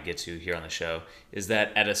think we might get to here on the show, is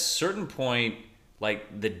that at a certain point,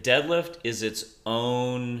 like the deadlift is its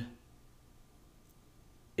own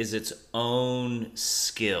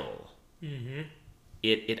skill. Mm-hmm.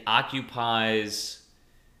 It occupies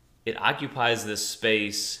this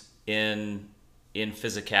space in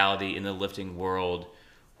physicality in the lifting world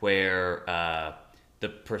where the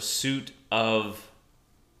pursuit of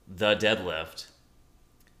the deadlift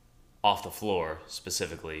off the floor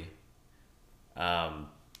specifically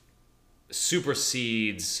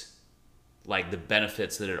supersedes like the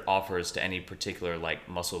benefits that it offers to any particular like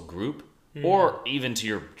muscle group or even to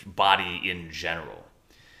your body in general.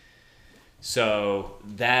 So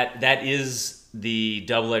that is the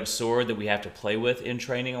double-edged sword that we have to play with in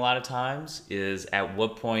training a lot of times, is at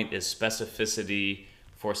what point is specificity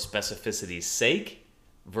for specificity's sake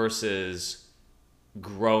versus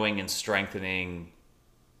growing and strengthening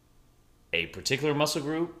a particular muscle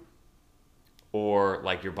group or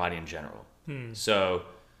like your body in general. So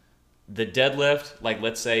the deadlift, like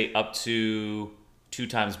let's say up to 2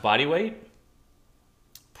 times body weight,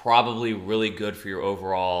 probably really good for your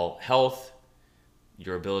overall health,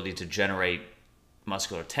 your ability to generate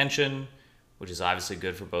muscular tension, which is obviously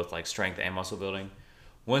good for both like strength and muscle building.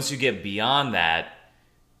 Once you get beyond that,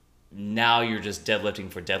 now you're just deadlifting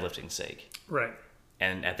for deadlifting's sake. Right.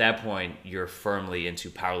 And at that point, you're firmly into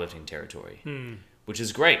powerlifting territory, which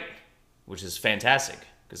is great, which is fantastic,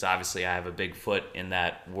 because obviously I have a big foot in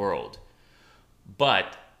that world.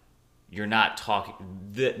 But you're not talking,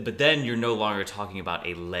 but then you're no longer talking about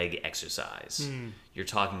a leg exercise. You're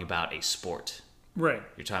talking about a sport. Right.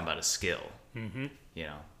 You're talking about a skill. Mm-hmm.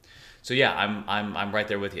 So yeah, I'm right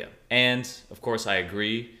there with you. And of course, I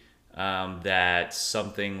agree that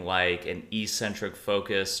something like an eccentric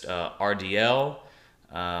focused RDL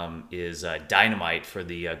is dynamite for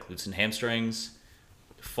the glutes and hamstrings.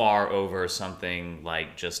 far over something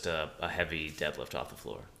like just a heavy deadlift off the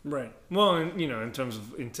floor. Right. Well, and, in terms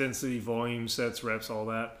of intensity, volume, sets, reps, all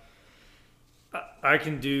that, I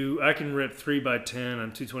can rip 3x10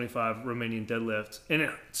 on 225 Romanian deadlift, and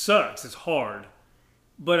it sucks. It's hard,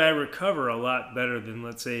 but I recover a lot better than,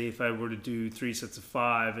 let's say, if I were to do 3 sets of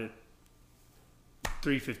 5 at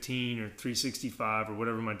 315 or 365 or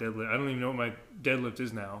whatever my deadlift. I don't even know what my deadlift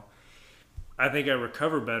is now. I think I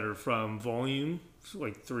recover better from volume,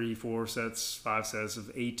 like 3, 4 sets, 5 sets of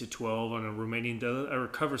 8 to 12 on a Romanian deadlift. I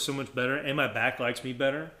recover so much better, and my back likes me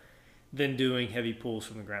better than doing heavy pulls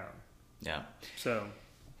from the ground. Yeah. So,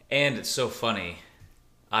 and it's so funny,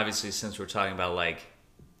 obviously, since we're talking about like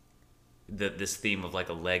this theme of like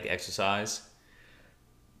a leg exercise,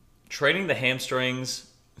 training the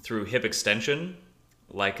hamstrings through hip extension,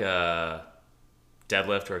 like a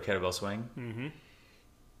deadlift or a kettlebell swing,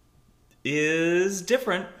 is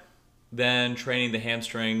different than training the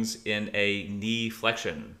hamstrings in a knee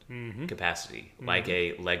flexion capacity, like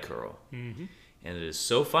a leg curl. And it is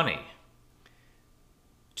so funny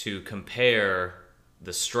to compare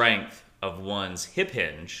the strength of one's hip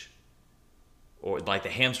hinge, or like the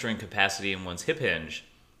hamstring capacity in one's hip hinge,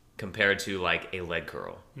 compared to like a leg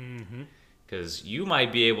curl. Because you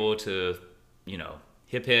might be able to,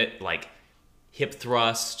 hip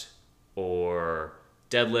thrust or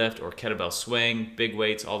deadlift or kettlebell swing, big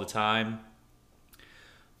weights all the time.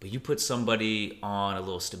 But you put somebody on a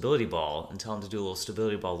little stability ball and tell them to do a little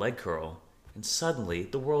stability ball leg curl, and suddenly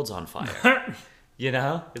the world's on fire.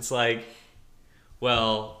 It's like,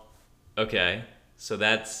 well, okay, so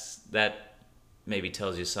that maybe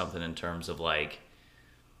tells you something in terms of like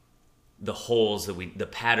the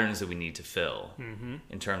patterns that we need to fill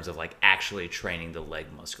in terms of like actually training the leg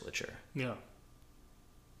musculature. Yeah.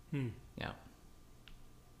 Yeah.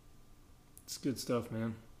 It's good stuff,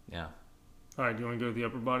 man. Yeah. All right, do you want to go to the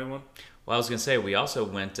upper body one? Well, I was going to say, we also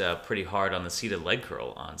went pretty hard on the seated leg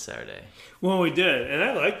curl on Saturday. Well, we did, and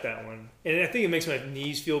I like that one. And I think it makes my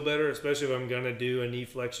knees feel better, especially if I'm going to do a knee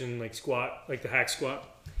flexion, like squat, like the hack squat.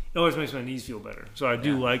 It always makes my knees feel better. So I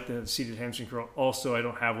do like the seated hamstring curl. Also, I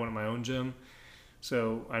don't have one at my own gym,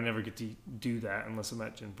 so I never get to do that unless I'm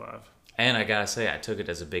at Gym 5. And I got to say, I took it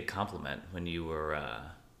as a big compliment when you were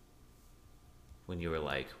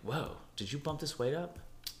like, whoa, did you bump this weight up?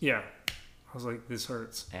 Yeah. I was like, this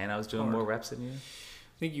hurts. And I was doing more reps than you?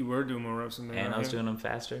 I think you were doing more reps than me. And I was doing them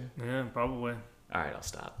faster? Yeah, probably. All right, I'll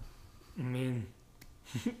stop. I mean,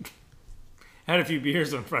 I had a few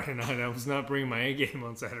beers on Friday night. I was not bringing my A game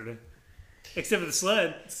on Saturday. Except for the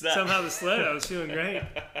sled. Somehow the sled, I was feeling great.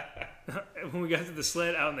 When we got to the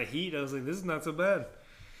sled out in the heat, I was like, this is not so bad.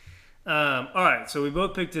 All right, so we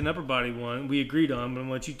both picked an upper body one. We agreed on, but I'm going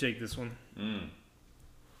to let you take this one.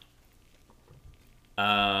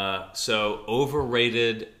 So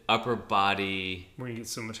overrated upper body. We're going to get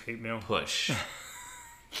so much hate mail. Push.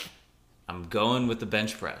 I'm going with the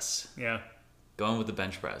bench press. Yeah. Going with the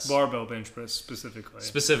bench press. Barbell bench press specifically.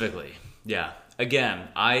 Specifically, yeah. Again,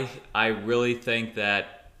 I really think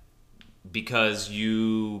that because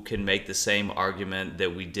you can make the same argument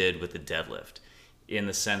that we did with the deadlift, in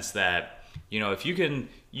the sense that, if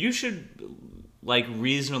you should like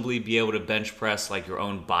reasonably be able to bench press like your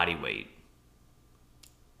own body weight.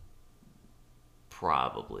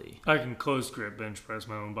 Probably. I can close grip bench press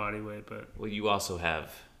my own body weight, but... Well, you also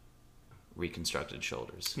have reconstructed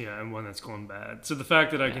shoulders. Yeah, and one that's going bad. So the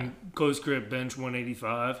fact that I can close grip bench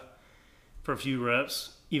 185 for a few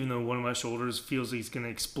reps, even though one of my shoulders feels like it's going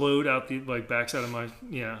to explode out the backside of my...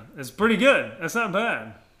 Yeah, it's pretty good. That's not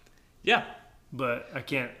bad. Yeah. But I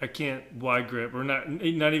can't wide grip, or not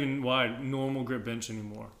even wide, normal grip bench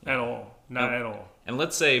anymore. At all. Not at all. And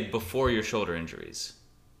let's say before your shoulder injuries,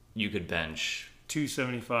 you could bench...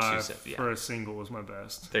 275 for a single was my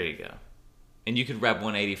best. There you go. And you could rep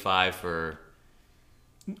 185 for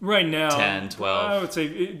right now 10, 12. I would say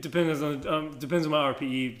it depends on my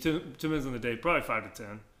RPE. Depends on the day. Probably 5 to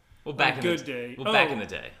 10. Well, back in the day. Back in the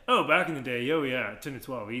day. Oh, back in the day. Oh yeah, 10 to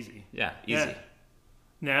 12, easy. Yeah, easy. Yeah.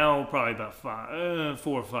 Now probably about 4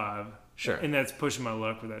 or 5. Sure. And that's pushing my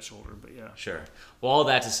luck with that shoulder, but yeah. Sure. Well, all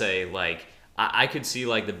that to say, like I could see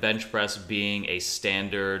like the bench press being a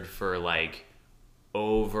standard for like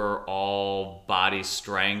overall body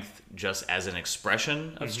strength, just as an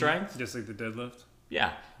expression of strength, just like the deadlift.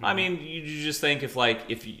 Yeah. I mean, you just think if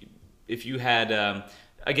you had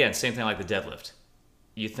again, same thing like the deadlift.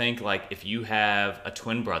 You think like if you have a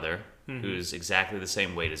twin brother who's exactly the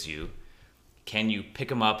same weight as you, can you pick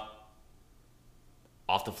him up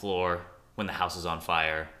off the floor when the house is on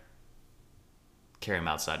fire, carry him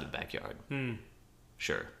outside to the backyard?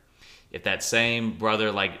 Sure. if that same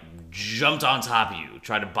brother like jumped on top of you,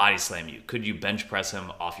 tried to body slam you, could you bench press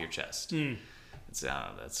him off your chest?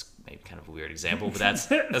 That's maybe kind of a weird example, but that's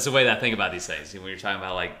the way that I think about these things. When you're talking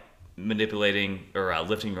about like manipulating or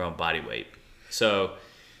lifting your own body weight. So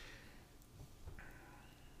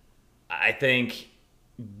I think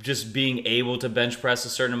just being able to bench press a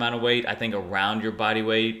certain amount of weight, I think around your body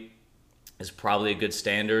weight is probably a good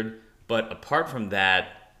standard. But apart from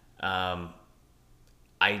that,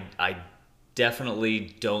 I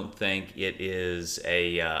definitely don't think it is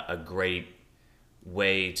a great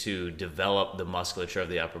way to develop the musculature of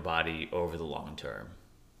the upper body over the long term.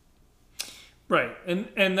 Right,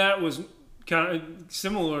 and that was kind of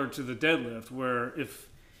similar to the deadlift, where if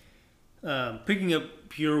picking up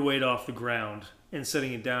pure weight off the ground and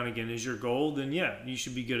setting it down again is your goal, then yeah, you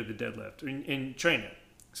should be good at the deadlift and train it.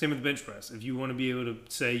 Same with the bench press. If you want to be able to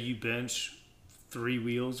say you bench 3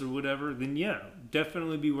 wheels or whatever, then yeah,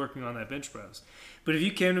 definitely be working on that bench press. But if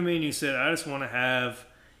you came to me and you said, I just want to have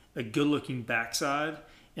a good looking backside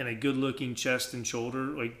and a good looking chest and shoulder,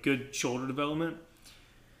 like good shoulder development,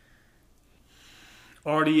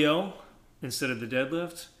 RDL instead of the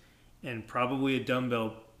deadlift, and probably a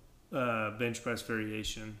dumbbell bench press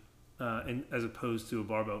variation, and as opposed to a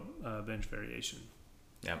barbell bench variation.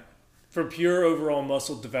 Yep. For pure overall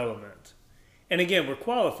muscle development. And again, we're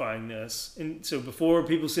qualifying this, and so before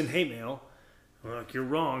people send hate mail, like you're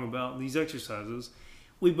wrong about these exercises,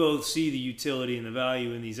 we both see the utility and the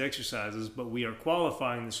value in these exercises, but we are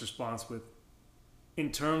qualifying this response with,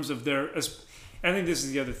 in terms of their, I think this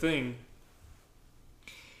is the other thing,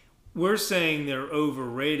 we're saying they're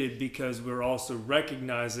overrated because we're also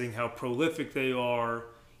recognizing how prolific they are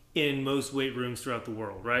in most weight rooms throughout the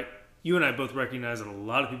world, right? You and I both recognize that a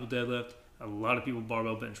lot of people deadlift, a lot of people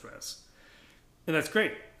barbell bench press. And that's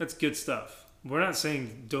great. That's good stuff. We're not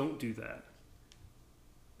saying don't do that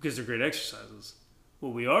because they're great exercises.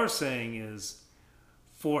 What we are saying is,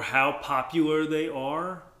 for how popular they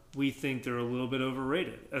are, we think they're a little bit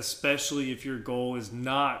overrated, especially if your goal is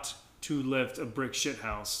not to lift a brick shit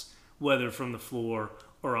house, whether from the floor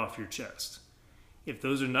or off your chest. If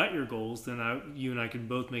those are not your goals, then you and I can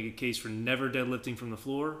both make a case for never deadlifting from the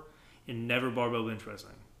floor and never barbell bench pressing.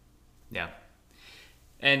 Yeah.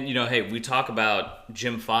 And, hey, we talk about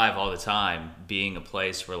Gym 5 all the time being a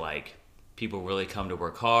place where, like, people really come to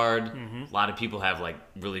work hard. Mm-hmm. A lot of people have, like,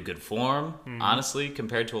 really good form, honestly,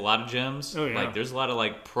 compared to a lot of gyms. Oh, yeah. Like, there's a lot of,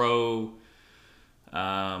 like,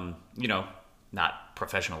 not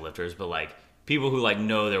professional lifters, but, like, people who, like,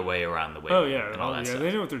 know their way around the weight room and all that stuff.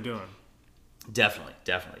 They know what they're doing.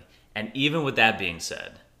 Definitely. And even with that being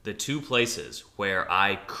said, the 2 places where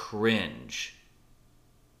I cringe,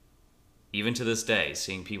 even to this day,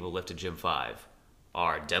 seeing people lift at Gym 5,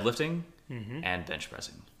 are deadlifting and bench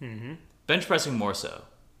pressing. Mm-hmm. Bench pressing more so,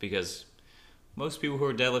 because most people who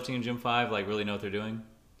are deadlifting in Gym 5 like really know what they're doing.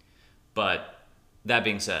 But that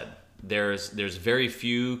being said, there's very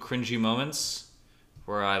few cringy moments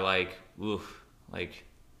where I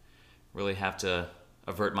really have to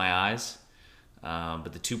avert my eyes.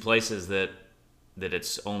 But the 2 places that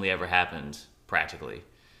it's only ever happened practically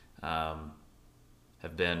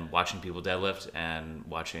have been watching people deadlift and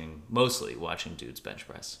mostly watching dudes bench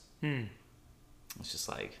press. It's just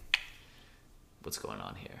like, what's going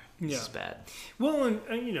on here? This is bad. Well, and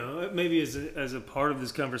maybe as a part of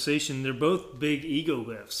this conversation, they're both big ego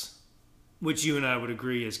lifts, which you and I would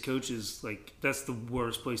agree as coaches, like, that's the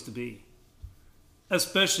worst place to be.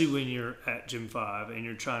 Especially when you're at Gym 5 and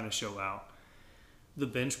you're trying to show out. The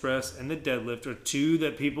bench press and the deadlift are 2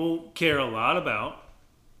 that people care a lot about,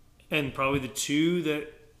 and probably the 2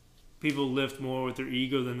 that people lift more with their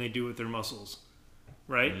ego than they do with their muscles,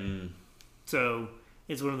 right? So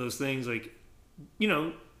it's one of those things, like,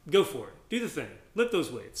 go for it. Do the thing. Lift those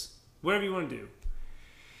weights. Whatever you want to do.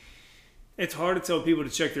 It's hard to tell people to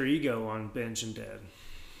check their ego on bench and dead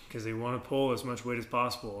because they want to pull as much weight as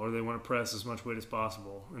possible or they want to press as much weight as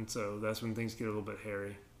possible. And so that's when things get a little bit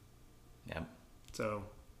hairy. Yeah. So,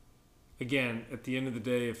 again, at the end of the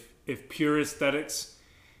day, if pure aesthetics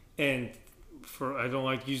and I don't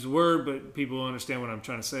like to use the word, but people understand what I'm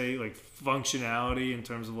trying to say, like functionality in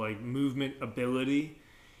terms of like movement ability,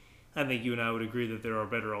 I think you and I would agree that there are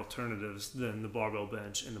better alternatives than the barbell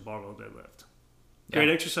bench and the barbell deadlift. Great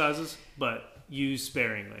exercises, but used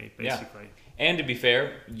sparingly, basically. Yeah. And to be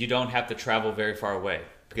fair, you don't have to travel very far away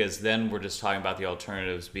because then we're just talking about the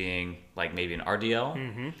alternatives being like maybe an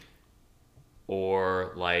RDL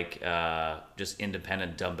or like just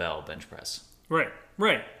independent dumbbell bench press. Right.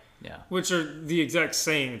 Yeah. Which are the exact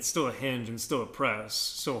same. It's still a hinge and still a press,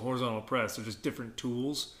 still a horizontal press. They're just different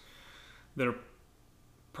tools that are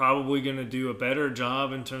probably going to do a better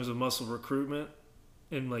job in terms of muscle recruitment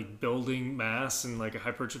and like building mass and like a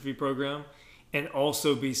hypertrophy program, and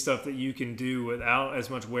also be stuff that you can do without as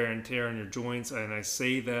much wear and tear on your joints. And I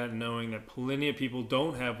say that knowing that plenty of people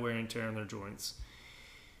don't have wear and tear on their joints,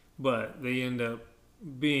 but they end up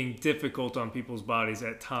being difficult on people's bodies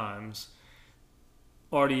at times.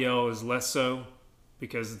 RDL is less so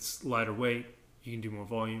because it's lighter weight. You can do more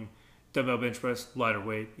volume. Dumbbell bench press, lighter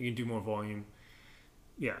weight. You can do more volume.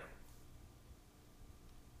 Yeah.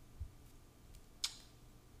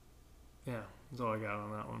 Yeah, that's all I got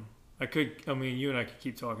on that one. You and I could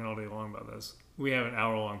keep talking all day long about this. We have an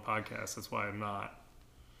hour-long podcast. That's why I'm not.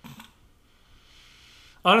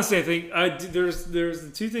 Honestly, I think there's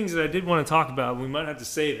the two things that I did want to talk about. We might have to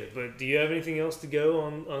save it, but do you have anything else to go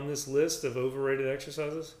on this list of overrated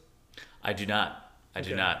exercises? I do not. I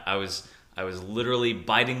do not. I was literally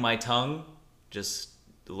biting my tongue, just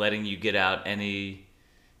letting you get out any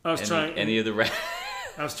of the rest.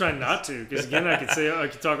 I was trying not to, because again, I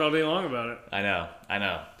could talk all day long about it. I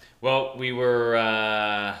know. Well, we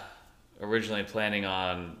were originally planning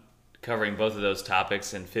on covering both of those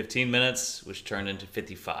topics in 15 minutes, which turned into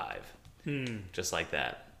 55. Just like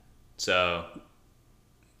that. So.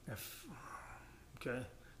 Okay.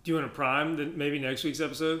 Do you want to prime maybe next week's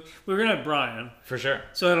episode? We're going to have Brian. For sure.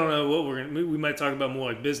 So I don't know what we might talk about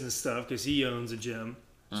more like business stuff, because he owns a gym.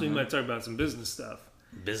 So we might talk about some business stuff.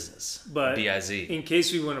 Business. But B-I-Z. In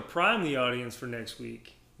case we want to prime the audience for next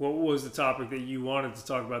week, what was the topic that you wanted to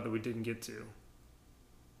talk about that we didn't get to?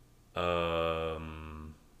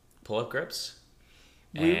 Pull-up grips.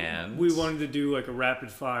 We wanted to do like a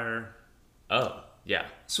rapid fire. Oh, yeah.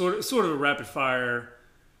 Sort of a rapid fire.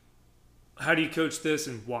 How do you coach this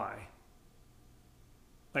and why?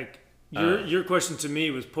 Like your question to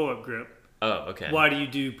me was pull-up grip. Oh, okay. Why do you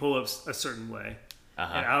do pull-ups a certain way?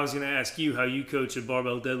 Uh-huh. And I was going to ask you how you coach a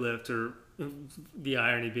barbell deadlift, or the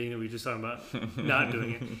irony being that we were just talking about not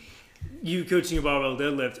doing it. You coaching a barbell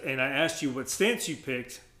deadlift, and I asked you what stance you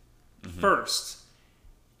picked first.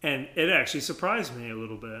 And it actually surprised me a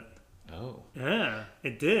little bit. Oh. Yeah,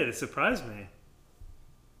 it did. It surprised me.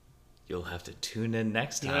 You'll have to tune in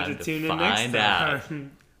next time to tune in find next out.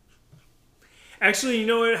 time. Actually, you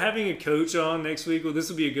know what? Having a coach on next week, well, this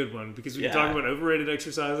will be a good one, because we can talk about overrated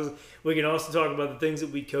exercises. We can also talk about the things that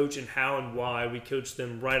we coach and how and why we coach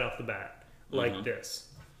them right off the bat, like this.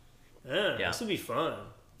 Yeah, this will be fun.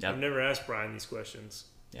 Yep. I've never asked Brian these questions.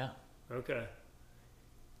 Yeah. Okay.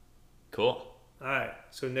 Cool. All right.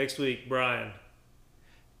 So next week, Brian.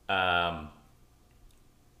 Yeah,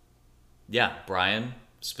 Brian,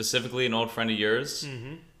 specifically an old friend of yours.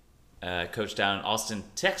 Coach down in Austin,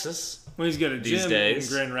 Texas. Well, he's got a these gym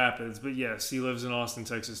days. in Grand Rapids, but yes, he lives in Austin,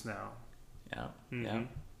 Texas now. Yeah, yeah.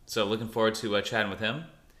 So looking forward to chatting with him.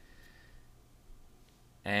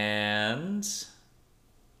 And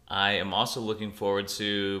I am also looking forward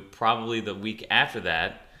to probably the week after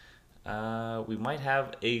that. We might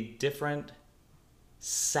have a different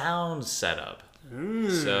sound setup.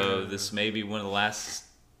 So this may be one of the last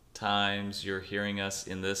times you're hearing us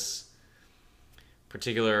in this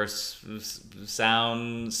particular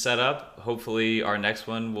sound setup. Hopefully our next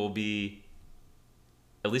one will be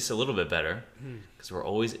at least a little bit better, because we're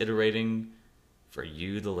always iterating for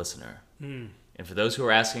you, the listener. And for those who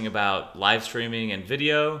are asking about live streaming and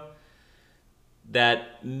video,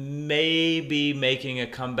 that may be making a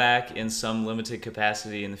comeback in some limited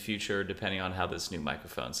capacity in the future, depending on how this new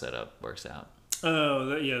microphone setup works out. Oh,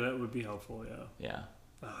 that would be helpful, yeah. Yeah.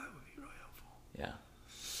 Oh, that would be really helpful. Yeah.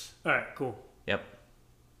 All right, cool. Yep.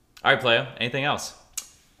 All right, Playa, anything else?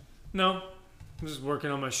 No. I'm just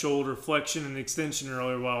working on my shoulder flexion and extension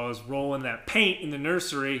earlier while I was rolling that paint in the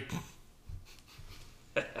nursery.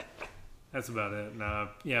 That's about it. No,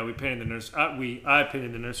 yeah, we painted the nursery. I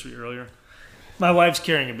painted the nursery earlier. My wife's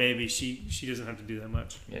carrying a baby. She doesn't have to do that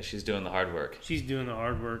much. Yeah, she's doing the hard work. She's doing the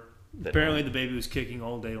hard work. Apparently, the baby was kicking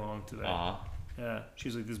all day long today. Yeah, she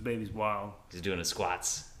was like, "This baby's wild." She's doing his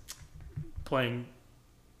squats, playing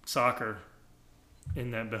soccer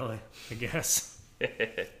in that belly, I guess.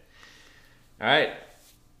 All right.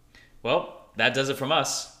 Well, that does it from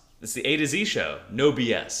us. It's the A to Z show. No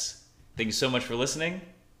BS. Thank you so much for listening.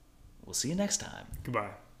 We'll see you next time. Goodbye.